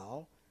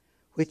trial,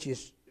 which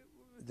is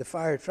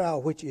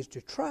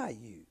to try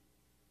you,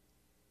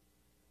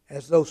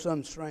 as though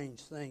some strange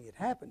thing had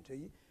happened to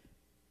you.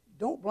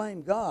 Don't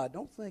blame God.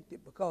 Don't think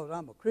that because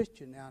I'm a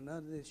Christian now, none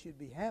of this should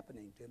be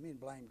happening to me, and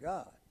blame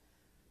God.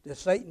 Does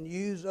Satan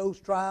use those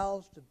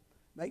trials to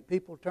make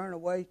people turn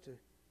away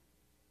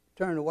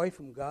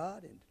from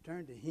God and to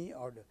turn to Him,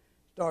 or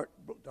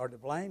to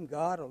blame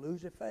God or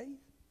lose their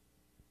faith?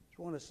 It's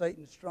one of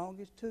Satan's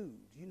strongest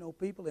tools. You know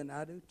people, and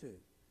I do too,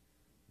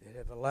 that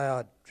have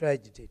allowed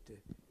tragedy to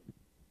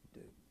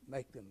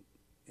make them,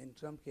 in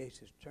some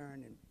cases,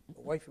 turn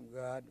away from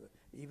God, or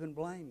even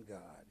blame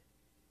God.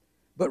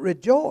 But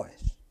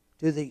rejoice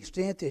to the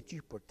extent that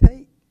you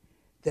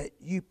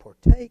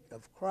partake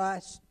of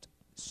Christ's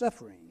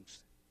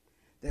sufferings,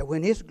 that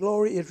when His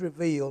glory is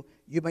revealed,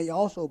 you may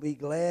also be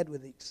glad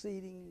with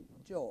exceeding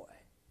joy.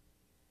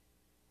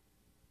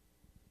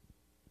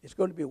 It's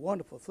going to be a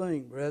wonderful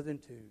thing, brethren,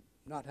 to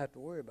not have to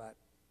worry about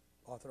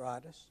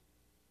arthritis,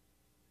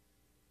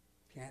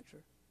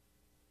 cancer,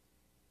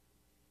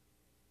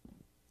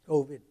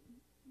 COVID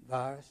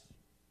virus,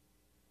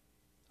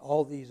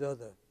 all these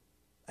other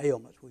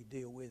ailments we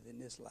deal with in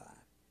this life.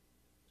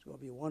 It's going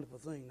to be a wonderful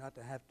thing not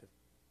to have to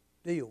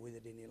deal with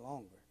it any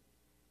longer.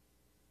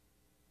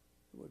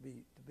 It would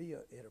be to be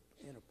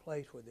in a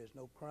place where there's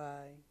no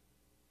crying,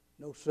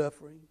 no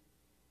suffering.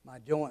 My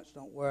joints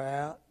don't wear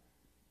out.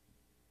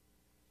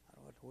 I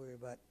don't have to worry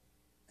about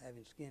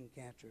having skin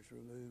cancers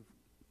removed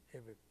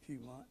every few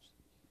months.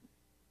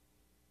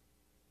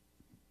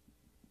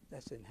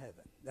 That's in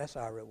heaven. That's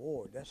our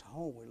reward. That's the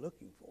home we're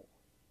looking for.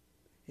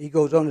 He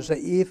goes on to say,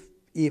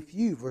 if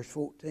you, verse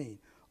 14,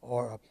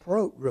 are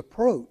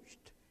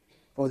reproached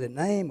for the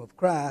name of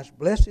Christ,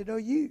 blessed are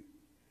you.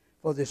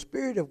 For the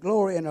Spirit of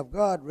glory and of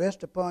God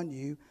rest upon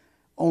you.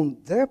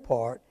 On their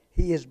part,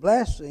 He is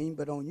blasphemed,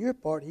 but on your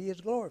part, He is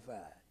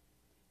glorified.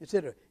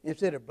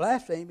 Instead of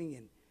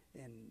blaspheming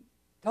and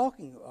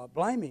talking or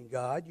blaming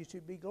God, you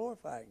should be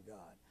glorifying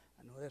God.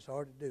 I know that's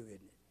hard to do, isn't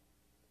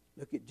it?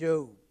 Look at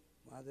Job.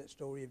 Why that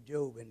story of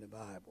Job in the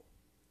Bible.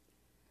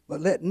 But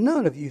let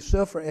none of you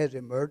suffer as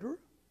a murderer,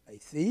 a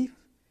thief,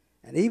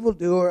 an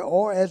evildoer,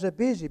 or as a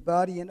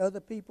busybody in other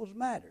people's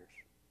matters.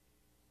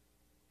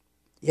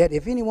 Yet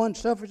if anyone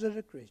suffers as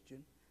a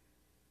Christian,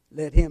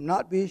 let him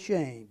not be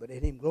ashamed, but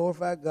let him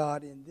glorify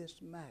God in this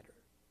matter.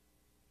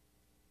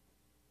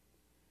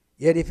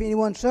 Yet if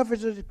anyone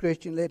suffers as a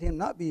Christian, let him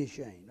not be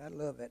ashamed. I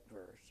love that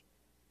verse.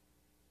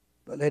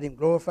 But let him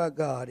glorify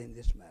God in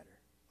this matter.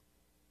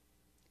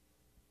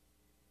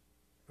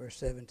 Verse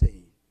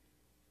 17.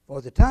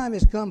 For the time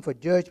has come for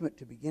judgment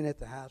to begin at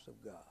the house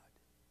of God.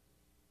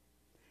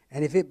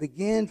 And if it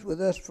begins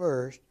with us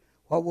first,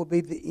 what will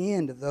be the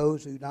end of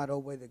those who not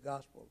obey the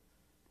gospel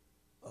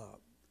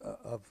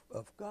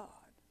of God?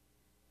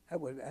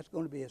 That's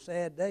going to be a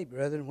sad day,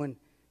 brethren, when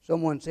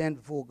someone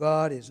standing before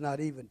God is not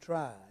even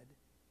tried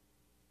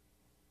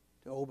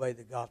to obey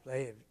the gospel.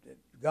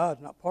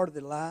 God's not part of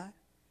their life.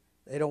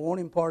 They don't want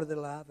Him part of their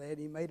life. They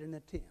hadn't even made an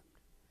attempt.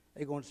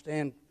 They're going to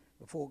stand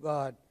before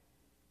God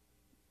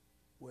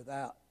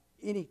without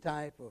any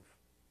type of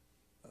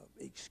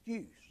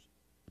excuse.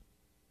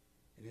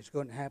 And it's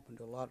going to happen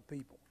to a lot of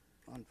people,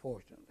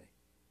 unfortunately.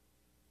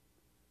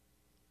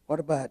 What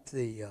about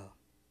to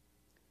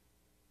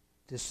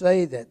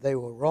say that they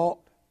were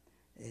wrought,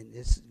 and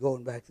this is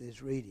going back to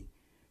this reading,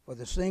 for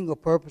the single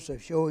purpose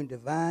of showing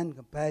divine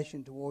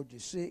compassion towards the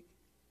sick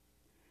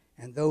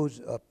and those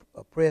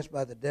oppressed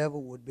by the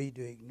devil would be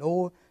to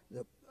ignore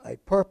a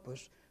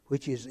purpose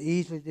which is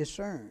easily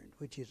discerned,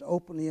 which is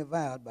openly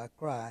avowed by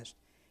Christ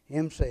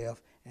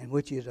Himself, and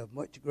which is of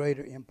much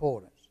greater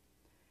importance.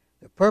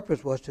 The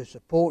purpose was to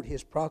support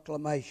His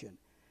proclamation,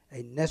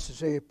 a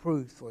necessary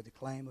proof for the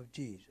claim of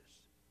Jesus.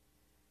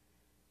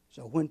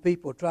 So when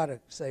people try to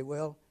say,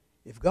 well,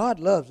 if God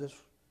loves us,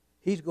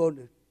 He's going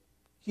to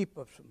keep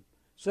us from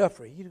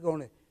suffering. He's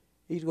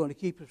going to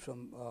keep us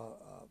from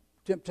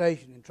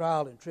temptation and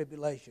trial and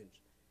tribulations.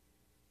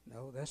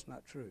 No, that's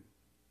not true.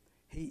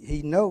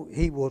 He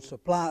will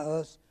supply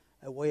us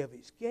a way of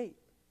escape.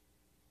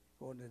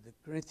 According to the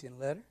Corinthian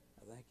letter,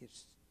 I think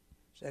it's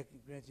 2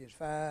 Corinthians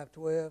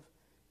 5:12.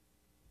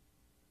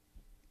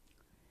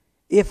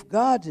 if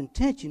God's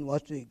intention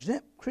was to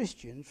exempt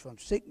Christians from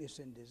sickness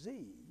and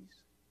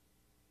disease,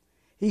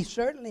 he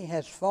certainly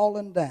has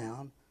fallen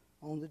down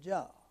on the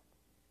job.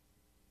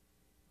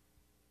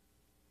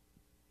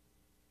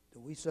 Do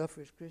we suffer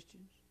as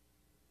Christians?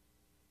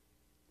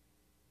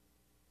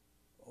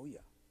 Oh, yeah.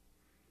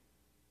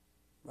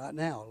 Right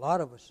now, a lot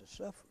of us are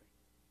suffering.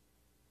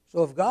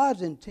 So if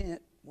God's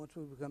intent, once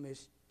we become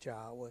his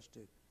child, was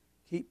to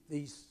keep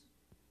these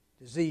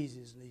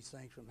diseases and these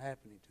things from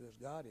happening to us,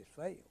 God has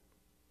failed.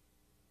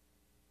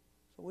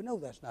 So we know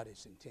that's not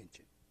his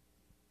intention.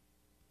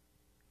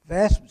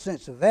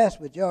 Since the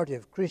vast majority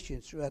of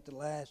Christians throughout the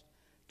last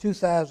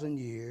 2,000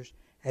 years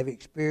have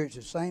experienced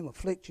the same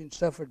affliction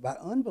suffered by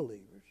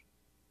unbelievers,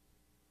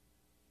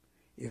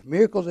 if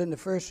miracles in the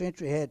first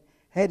century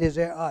had as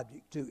their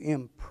object to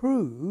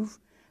improve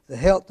the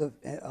health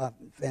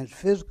and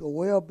physical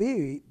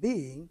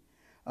well-being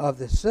of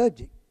the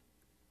subject,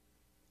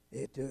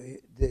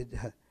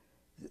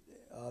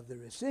 of the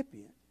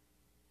recipient,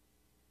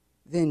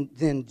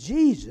 then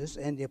Jesus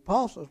and the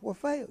apostles were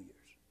failures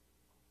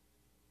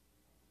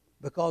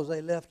because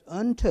they left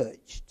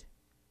untouched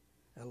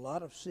a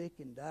lot of sick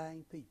and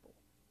dying people.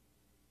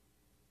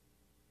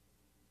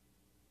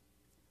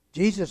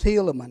 Jesus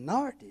healed a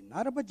minority,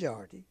 not a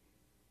majority,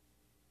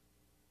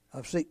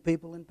 of sick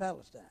people in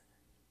Palestine,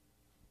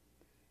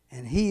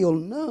 and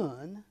healed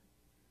none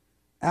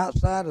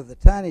outside of the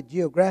tiny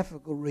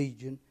geographical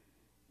region,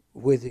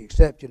 with the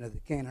exception of the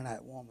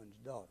Canaanite woman's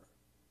daughter.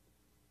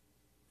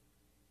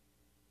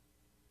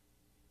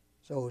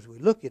 So as we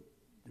look at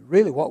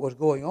really what was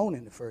going on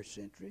in the first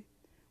century,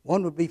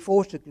 one would be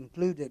forced to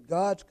conclude that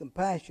God's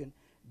compassion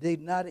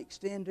did not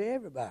extend to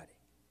everybody.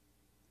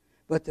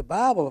 But the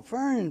Bible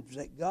affirms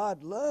that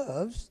God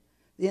loves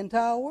the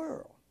entire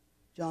world.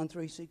 John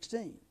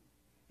 3:16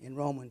 and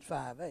Romans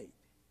 5:8.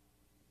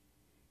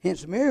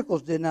 Hence,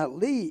 miracles did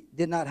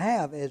not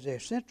have as their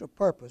central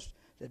purpose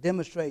to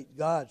demonstrate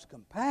God's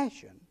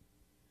compassion,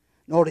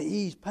 nor to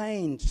ease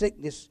pain,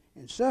 sickness,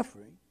 and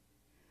suffering.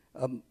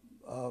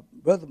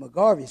 Brother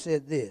McGarvey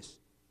said this: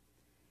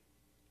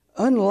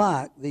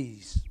 unlike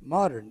these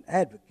modern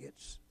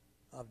advocates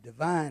of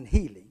divine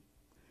healing,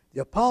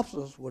 the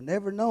apostles were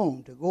never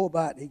known to go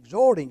about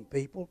exhorting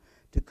people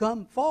to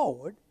come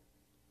forward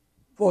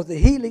for the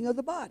healing of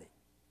the body.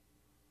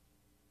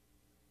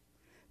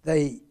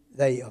 They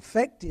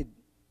effected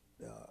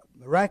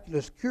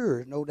miraculous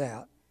cures, no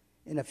doubt,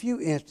 in a few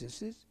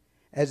instances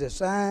as a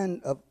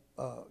sign of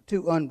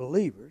to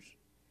unbelievers,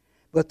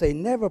 but they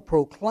never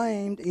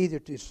proclaimed either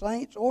to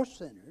saints or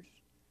sinners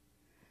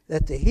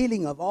that the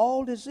healing of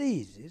all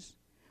diseases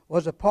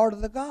was a part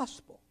of the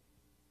gospel.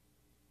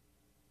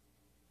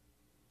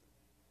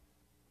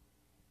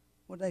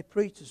 When they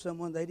preached to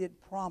someone, they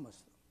didn't promise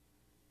them,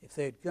 if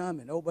they'd come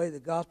and obey the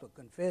gospel,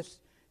 confess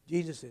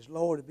Jesus as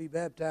Lord, and be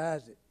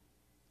baptized, that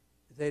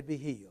they'd be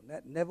healed.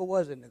 That never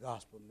was in the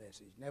gospel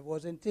message, never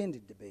was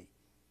intended to be.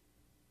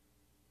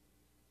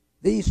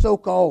 These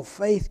so-called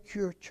faith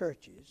cure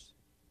churches,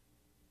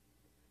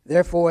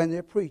 therefore, and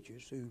their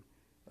preachers who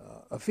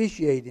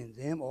officiate in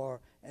them,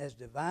 or as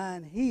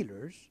divine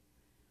healers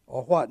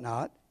or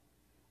whatnot,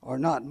 are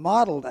not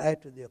modeled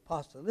after the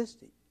apostolic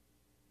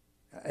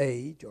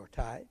age or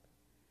type,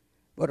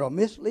 but are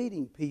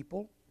misleading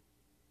people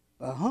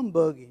by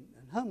humbugging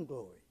and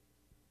humglory.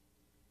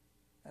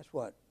 That's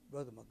what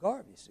Brother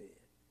McGarvey said.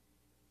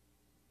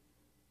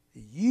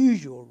 The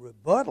usual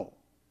rebuttal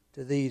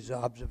to these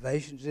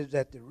observations is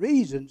that the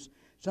reasons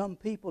some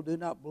people do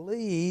not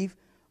believe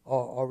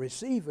or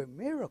receive a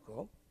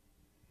miracle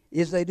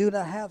is they do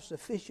not have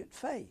sufficient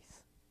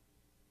faith.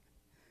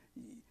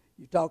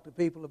 You talk to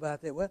people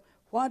about that. Well,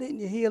 why didn't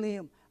you heal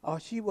him? Oh,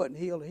 she wasn't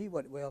healed. He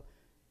wasn't. Well,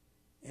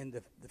 and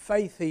the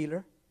faith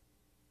healer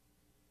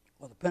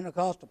or the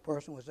Pentecostal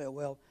person would say,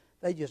 well,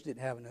 they just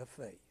didn't have enough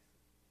faith.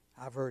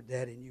 I've heard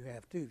that, and you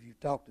have too. If you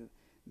talk to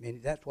many,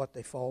 that's what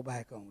they fall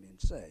back on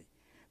and say.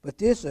 But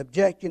this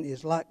objection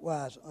is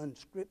likewise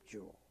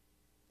unscriptural.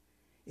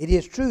 It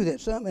is true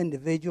that some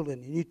individuals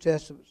in the New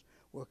Testament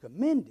were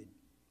commended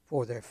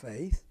for their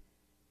faith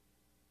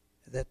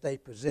that they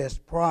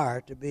possessed prior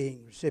to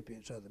being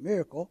recipients of the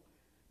miracle.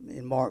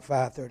 In Mark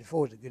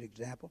 5:34 is a good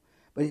example.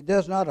 But it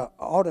does not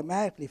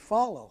automatically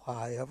follow,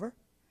 however,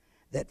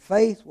 that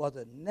faith was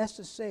a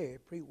necessary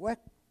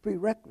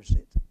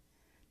prerequisite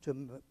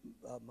to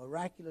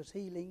miraculous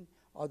healing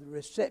or the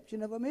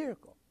reception of a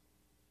miracle.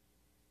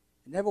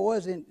 It never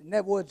was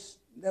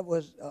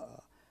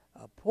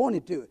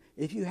pointed to.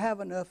 If you have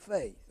enough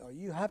faith, or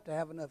you have to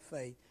have enough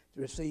faith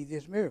to receive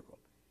this miracle.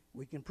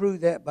 We can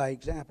prove that by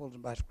examples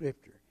and by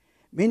Scripture.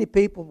 Many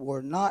people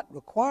were not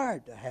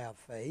required to have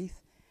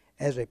faith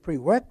as a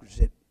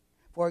prerequisite.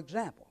 For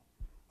example,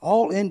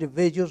 all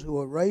individuals who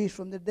were raised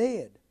from the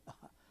dead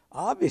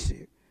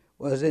obviously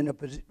was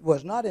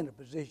not in a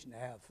position to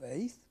have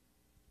faith.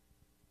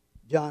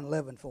 John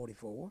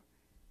 11:44.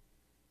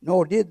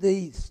 Nor did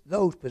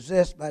those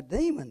possessed by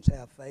demons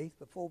have faith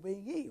before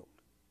being healed,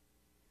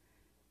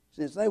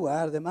 since they were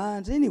out of their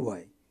minds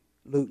anyway.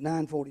 Luke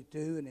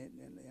 9:42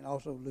 and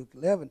also Luke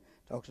 11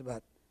 talks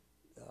about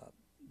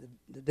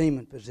the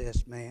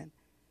demon-possessed man.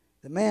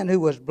 The man who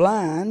was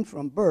blind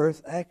from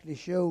birth actually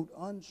showed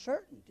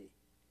uncertainty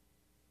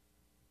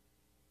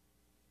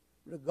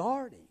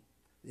regarding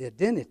the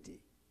identity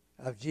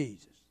of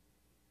Jesus.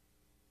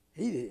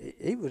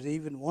 He was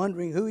even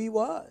wondering who he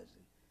was.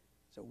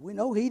 So we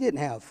know he didn't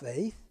have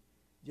faith.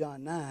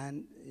 John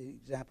 9,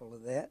 example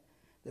of that.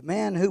 The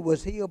man who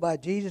was healed by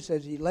Jesus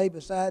as he lay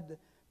beside the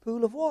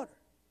pool of water.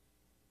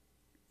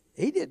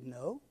 He didn't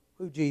know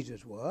who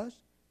Jesus was.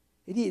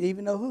 He didn't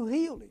even know who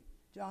healed him.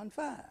 John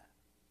 5.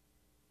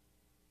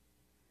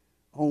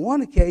 On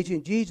one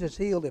occasion, Jesus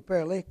healed a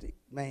paralytic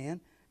man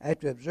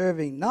after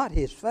observing not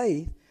his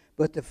faith,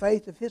 but the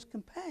faith of his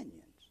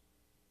companions.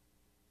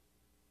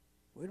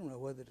 We don't know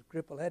whether the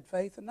cripple had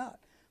faith or not,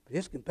 but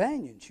his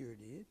companions sure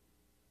did.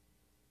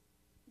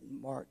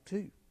 Mark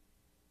 2.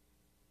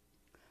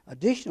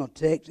 Additional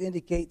texts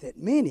indicate that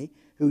many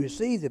who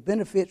received the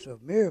benefits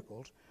of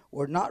miracles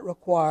were not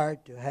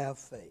required to have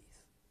faith.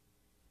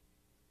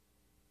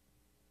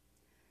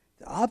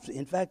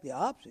 In fact, the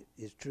opposite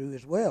is true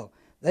as well.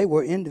 They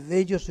were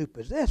individuals who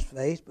possessed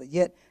faith, but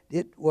yet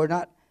were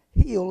not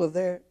healed of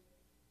their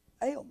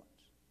ailments.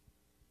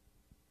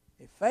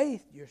 If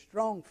faith, your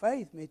strong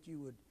faith, meant you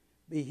would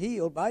be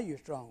healed by your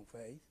strong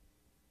faith,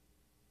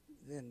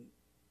 then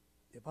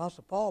the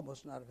Apostle Paul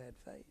must not have had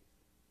faith.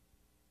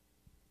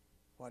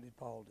 What did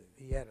Paul do?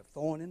 He had a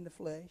thorn in the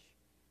flesh.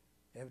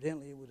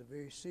 Evidently, it was a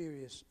very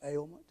serious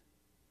ailment.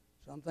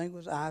 Something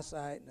was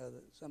eyesight, and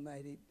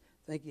somebody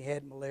think he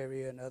had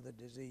malaria and other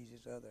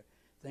diseases, other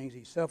things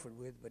he suffered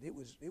with, but it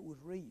was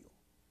real.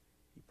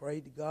 He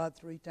prayed to God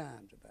 3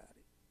 times about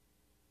it.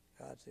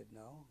 God said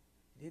no.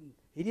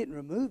 He didn't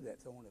remove that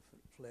thorn of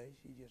flesh.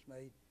 He just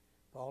made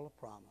Paul a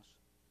promise.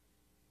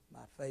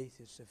 My faith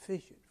is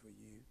sufficient for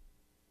you.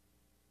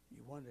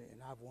 You wonder,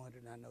 and I've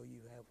wondered, and I know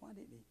you have, why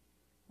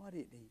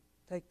didn't he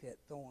take that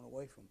thorn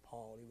away from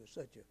Paul? He was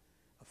such an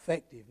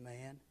effective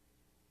man.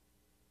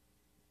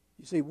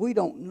 You see, we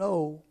don't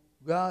know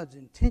God's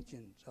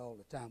intentions all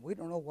the time. We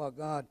don't know why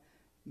God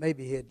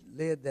maybe had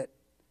led that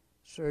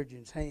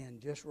surgeon's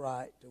hand just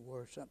right to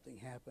where something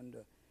happened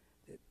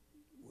that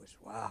was,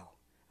 wow.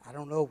 I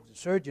don't know. The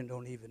surgeon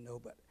don't even know,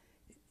 but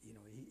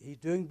he's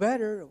doing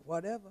better or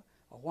whatever.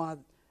 Or why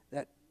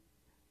that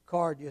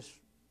car just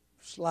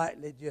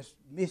slightly just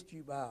missed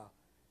you by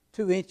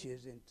 2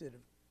 inches instead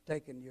of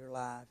taking your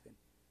life, and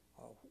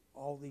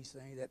all these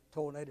things. That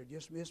tornado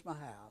just missed my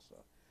house.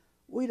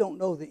 We don't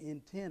know the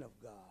intent of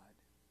God.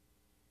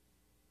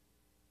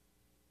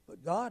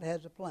 But God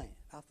has a plan.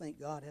 I think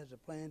God has a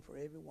plan for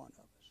every one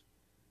of us.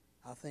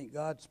 I think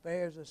God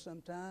spares us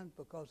sometimes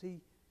because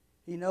He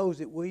knows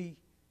that we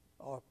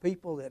are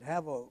people that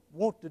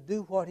want to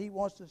do what He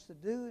wants us to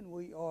do, and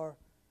we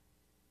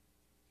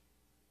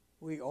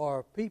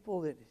are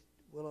people that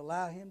will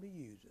allow Him to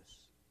use us.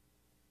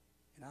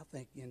 And I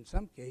think in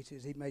some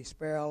cases He may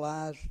spare our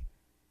lives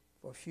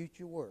for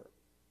future work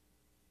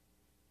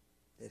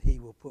that He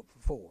will put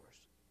before us.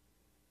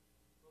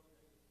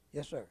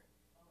 Yes, sir.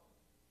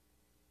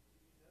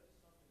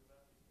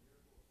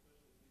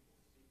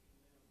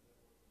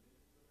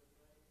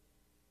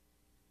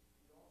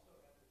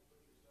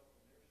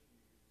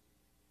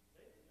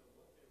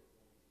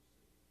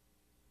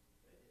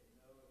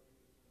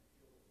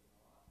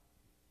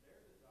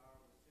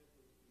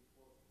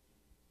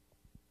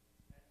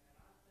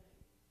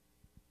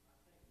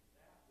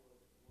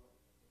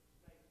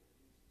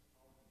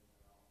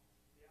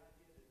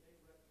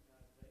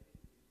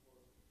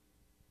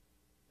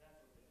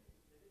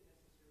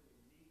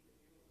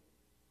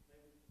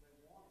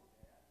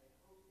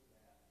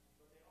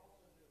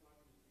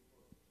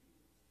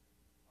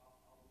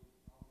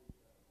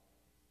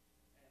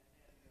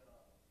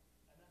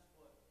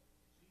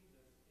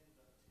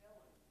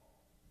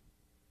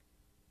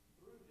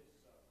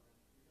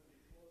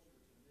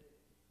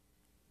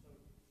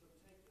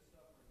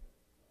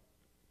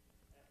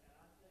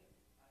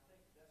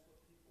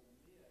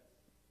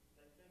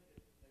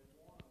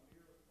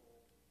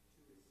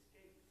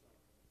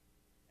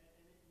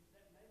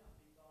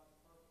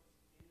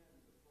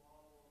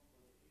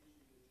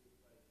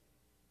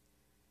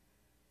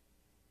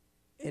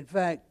 In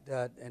fact,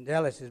 and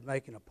Dallas is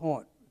making a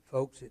point,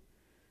 folks,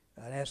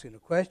 asking a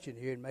question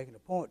here and making a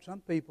point. Some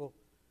people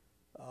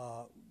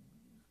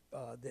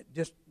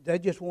they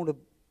just want to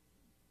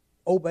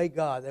obey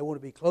God. They want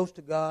to be close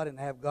to God and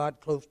have God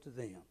close to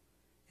them,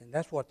 and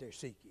that's what they're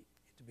seeking,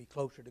 to be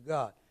closer to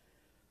God.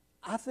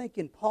 I think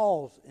in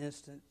Paul's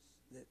instance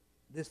that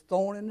this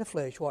thorn in the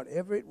flesh,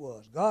 whatever it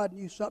was, God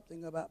knew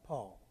something about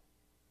Paul.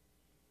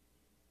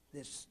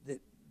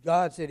 That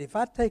God said,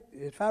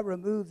 if I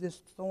remove this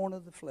thorn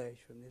of the flesh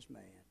from this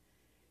man,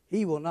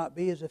 he will not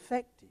be as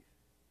effective.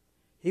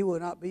 He will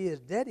not be as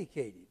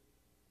dedicated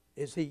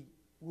as he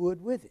would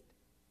with it.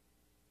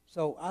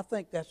 So I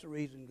think that's the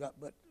reason God,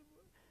 but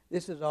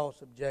this is all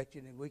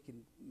subjection, and we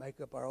can make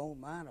up our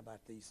own mind about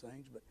these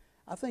things, but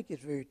I think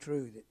it's very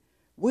true that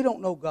we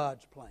don't know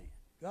God's plan.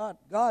 God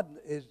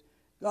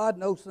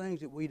knows things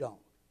that we don't,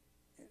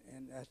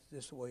 and that's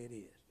just the way it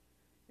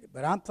is.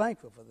 But I'm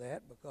thankful for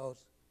that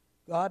because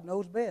God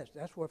knows best.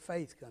 That's where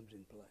faith comes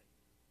in play.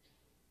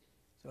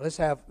 So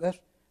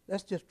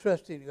let's just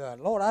trust in God.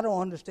 Lord, I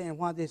don't understand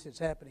why this is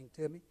happening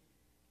to me.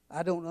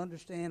 I don't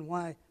understand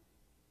why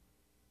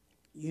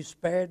you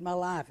spared my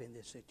life in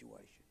this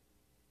situation.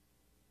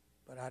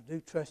 But I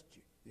do trust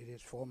you. It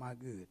is for my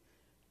good.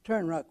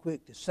 Turn right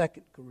quick to 2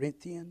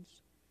 Corinthians.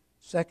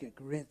 2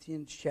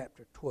 Corinthians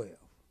chapter 12.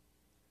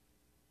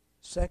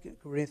 2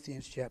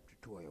 Corinthians chapter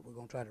 12. We're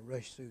going to try to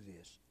rush through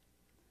this.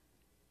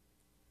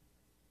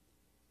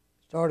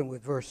 Starting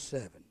with verse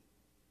 7.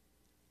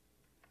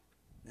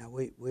 Now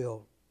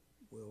we'll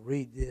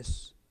read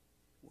this.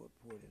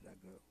 Where did I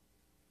go?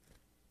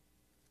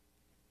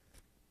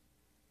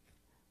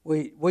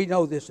 We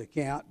know this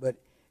account, but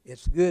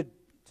it's good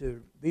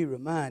to be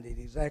reminded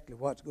exactly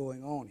what's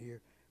going on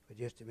here for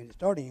just a minute.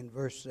 Starting in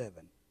verse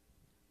 7.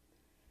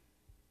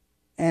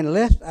 And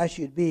lest I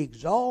should be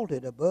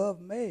exalted above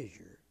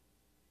measure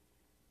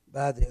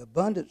by the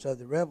abundance of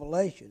the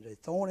revelation, a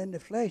thorn in the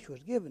flesh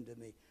was given to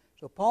me.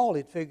 So Paul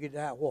had figured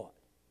out what?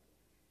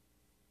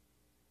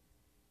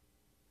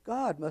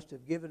 God must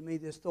have given me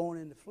this thorn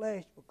in the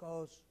flesh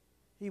because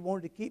he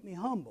wanted to keep me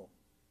humble.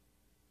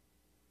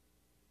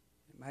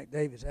 Mac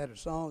Davis had a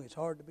song, It's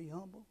Hard to Be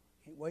Humble.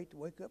 Can't wait to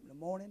wake up in the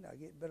morning. I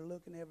get better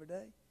looking every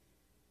day.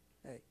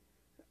 Hey,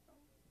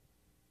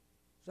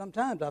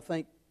 sometimes I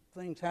think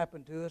things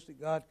happen to us that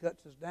God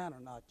cuts us down a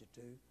notch or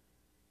two.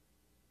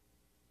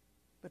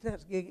 But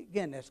that's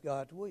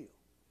God's will.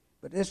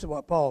 But this is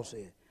what Paul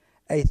said.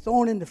 A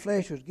thorn in the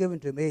flesh was given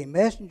to me, a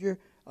messenger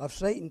of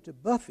Satan to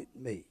buffet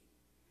me,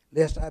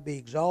 lest I be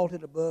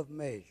exalted above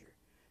measure.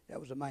 That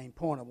was the main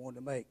point I wanted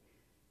to make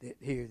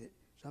here, that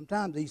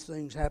sometimes these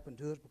things happen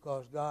to us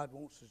because God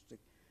wants us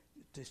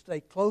to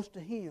stay close to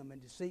him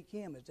and to seek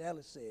him, as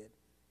Alice said.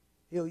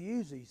 He'll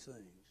use these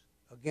things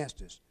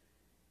against us.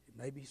 It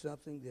may be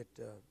something that,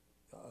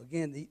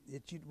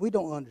 we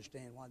don't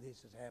understand why this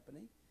is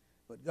happening,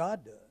 but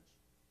God does.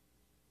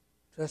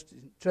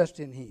 Trust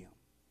in him.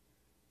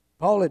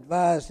 Paul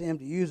advised him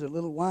to use a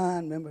little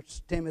wine. Remember,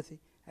 Timothy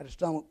had a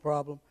stomach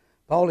problem.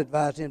 Paul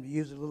advised him to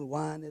use a little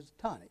wine as a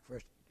tonic, 1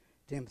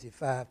 Timothy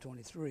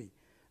 5:23.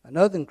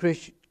 Another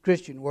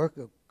Christian work,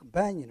 a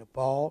companion of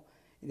Paul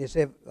in his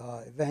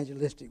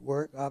evangelistic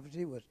work,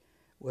 obviously,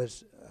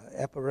 was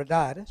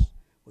Epaphroditus.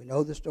 We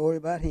know the story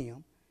about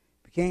him.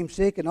 Became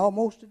sick and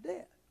almost to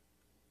death,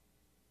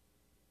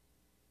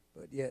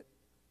 but yet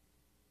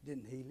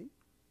didn't heal him.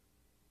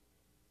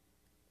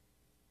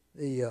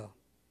 The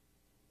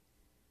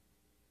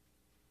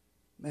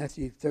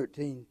Matthew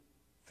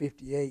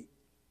 13:58.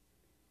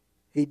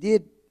 He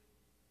did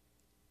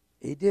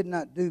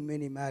not do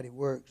many mighty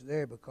works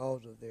there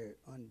because of their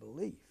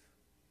unbelief,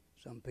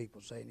 some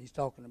people say. And he's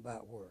talking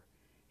about where?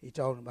 He's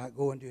talking about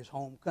going to his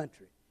home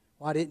country.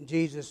 Why didn't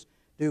Jesus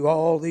do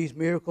all these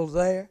miracles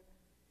there?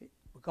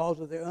 Because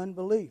of their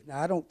unbelief. Now,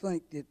 I don't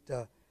think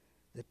that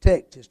the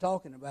text is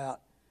talking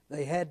about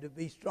they had to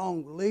be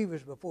strong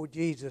believers before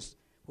Jesus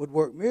would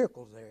work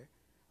miracles there.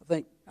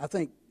 I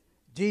think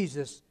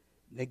Jesus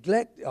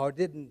neglected or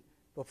didn't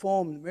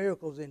perform the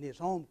miracles in his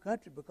home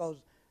country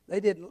because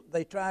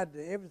they tried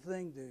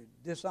everything to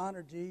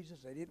dishonor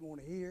Jesus. They didn't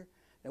want to hear.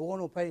 They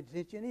weren't paying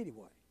attention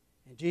anyway.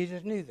 And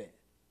Jesus knew that.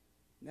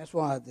 And that's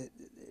why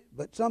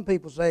but some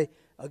people say,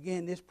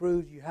 again, this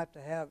proves you have to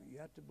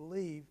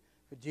believe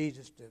for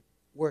Jesus to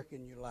work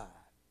in your life.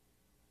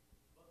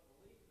 But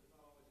belief is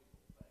always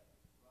a faith,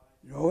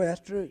 right? No,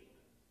 that's true.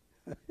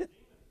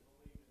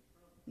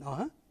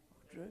 Uh-huh.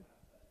 True.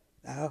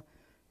 Now,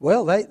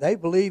 well, they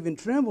believe and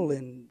tremble,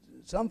 and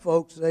some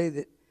folks say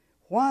that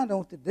why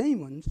don't the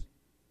demons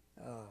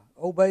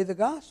obey the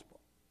gospel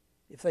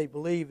if they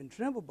believe and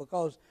tremble?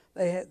 Because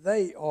they have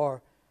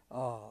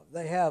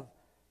a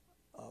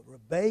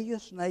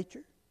rebellious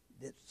nature,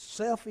 that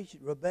selfish,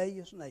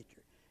 rebellious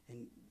nature,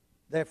 and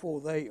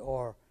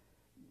therefore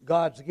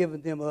God's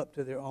given them up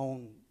to their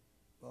own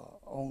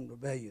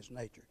rebellious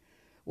nature.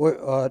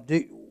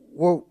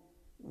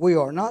 We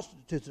are not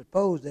to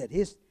suppose that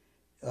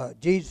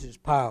Jesus'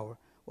 power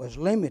was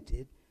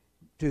limited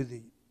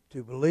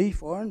to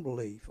belief or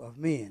unbelief of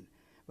men,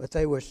 but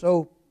they were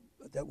so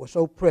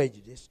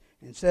prejudiced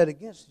and set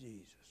against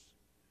Jesus.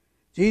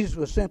 Jesus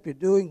was simply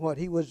doing what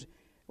he was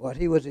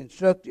had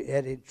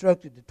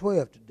instructed the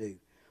 12 to do.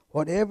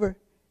 Whoever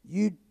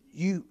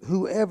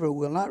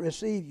will not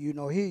receive you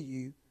nor hear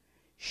you,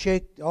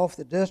 shake off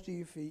the dust of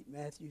your feet.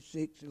 Matthew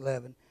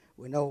 6:11.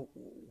 We know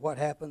what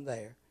happened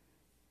there.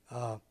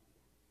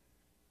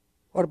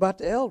 What about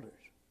the elders?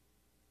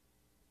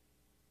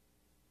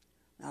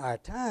 Now, our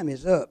time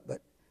is up,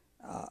 but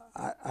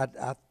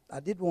I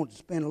did want to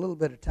spend a little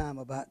bit of time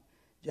about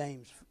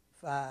James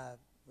 5,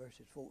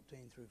 verses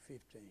 14 through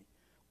 15.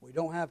 We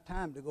don't have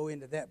time to go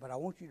into that, but I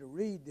want you to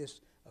read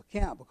this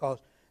account because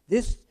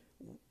this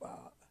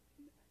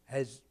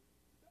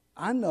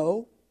I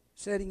know,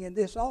 sitting in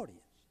this audience,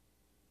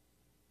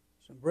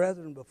 some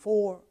brethren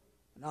before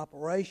an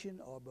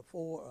operation or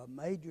before a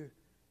major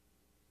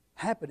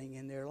happening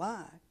in their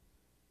life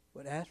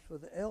would ask for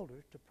the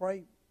elders to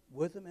pray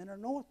with them and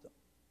anoint them.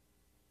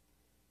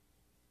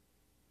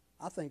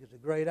 I think it's a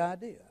great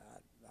idea.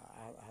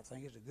 I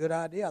think it's a good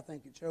idea. I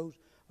think it shows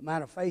a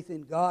amount of faith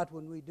in God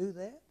when we do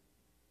that.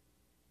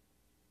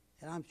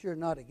 And I'm sure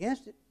not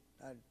against it.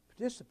 I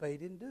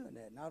participate in doing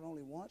that, not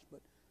only once,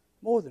 but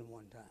more than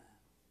one time.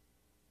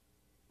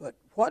 But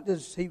what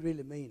does he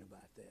really mean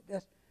about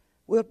that?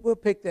 We'll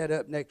pick that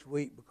up next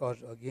week because,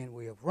 again,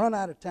 we have run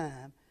out of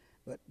time.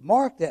 But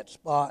mark that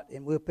spot,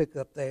 and we'll pick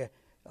up there.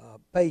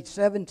 Page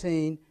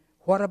 17,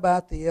 what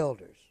about the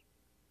elders?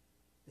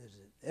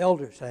 The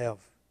elders have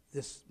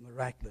this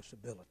miraculous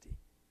ability.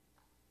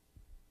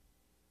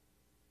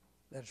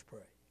 Let us pray.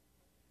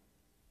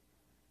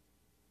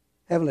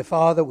 Heavenly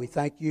Father, we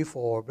thank you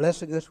for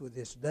blessing us with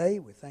this day.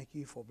 We thank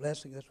you for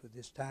blessing us with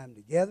this time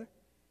together.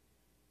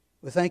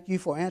 We thank you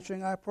for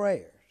answering our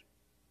prayers.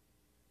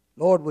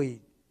 Lord,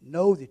 we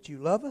know that you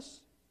love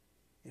us,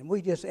 and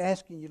we just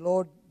asking you,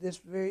 Lord, this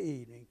very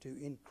evening to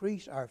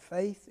increase our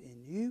faith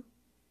in you.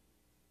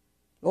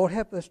 Lord,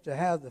 help us to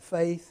have the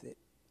faith that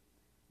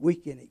we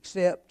can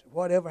accept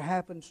whatever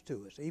happens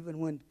to us, even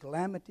when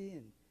calamity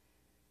and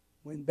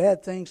when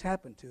bad things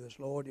happen to us,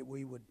 Lord, that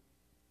we would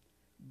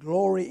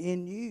glory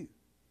in you.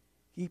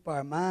 Keep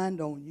our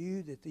mind on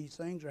you, that these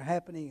things are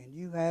happening and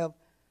you have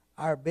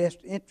our best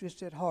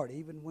interests at heart,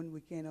 even when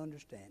we can't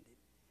understand it.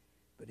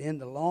 But in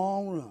the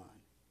long run,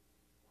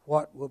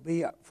 what will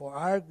be for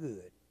our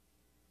good,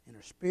 in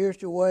a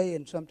spiritual way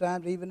and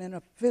sometimes even in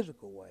a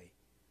physical way,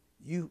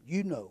 you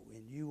know,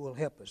 and you will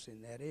help us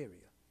in that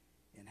area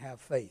and have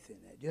faith in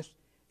that. Just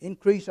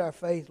increase our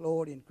faith,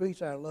 Lord,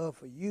 increase our love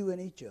for you and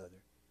each other.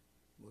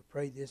 We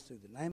pray this through the name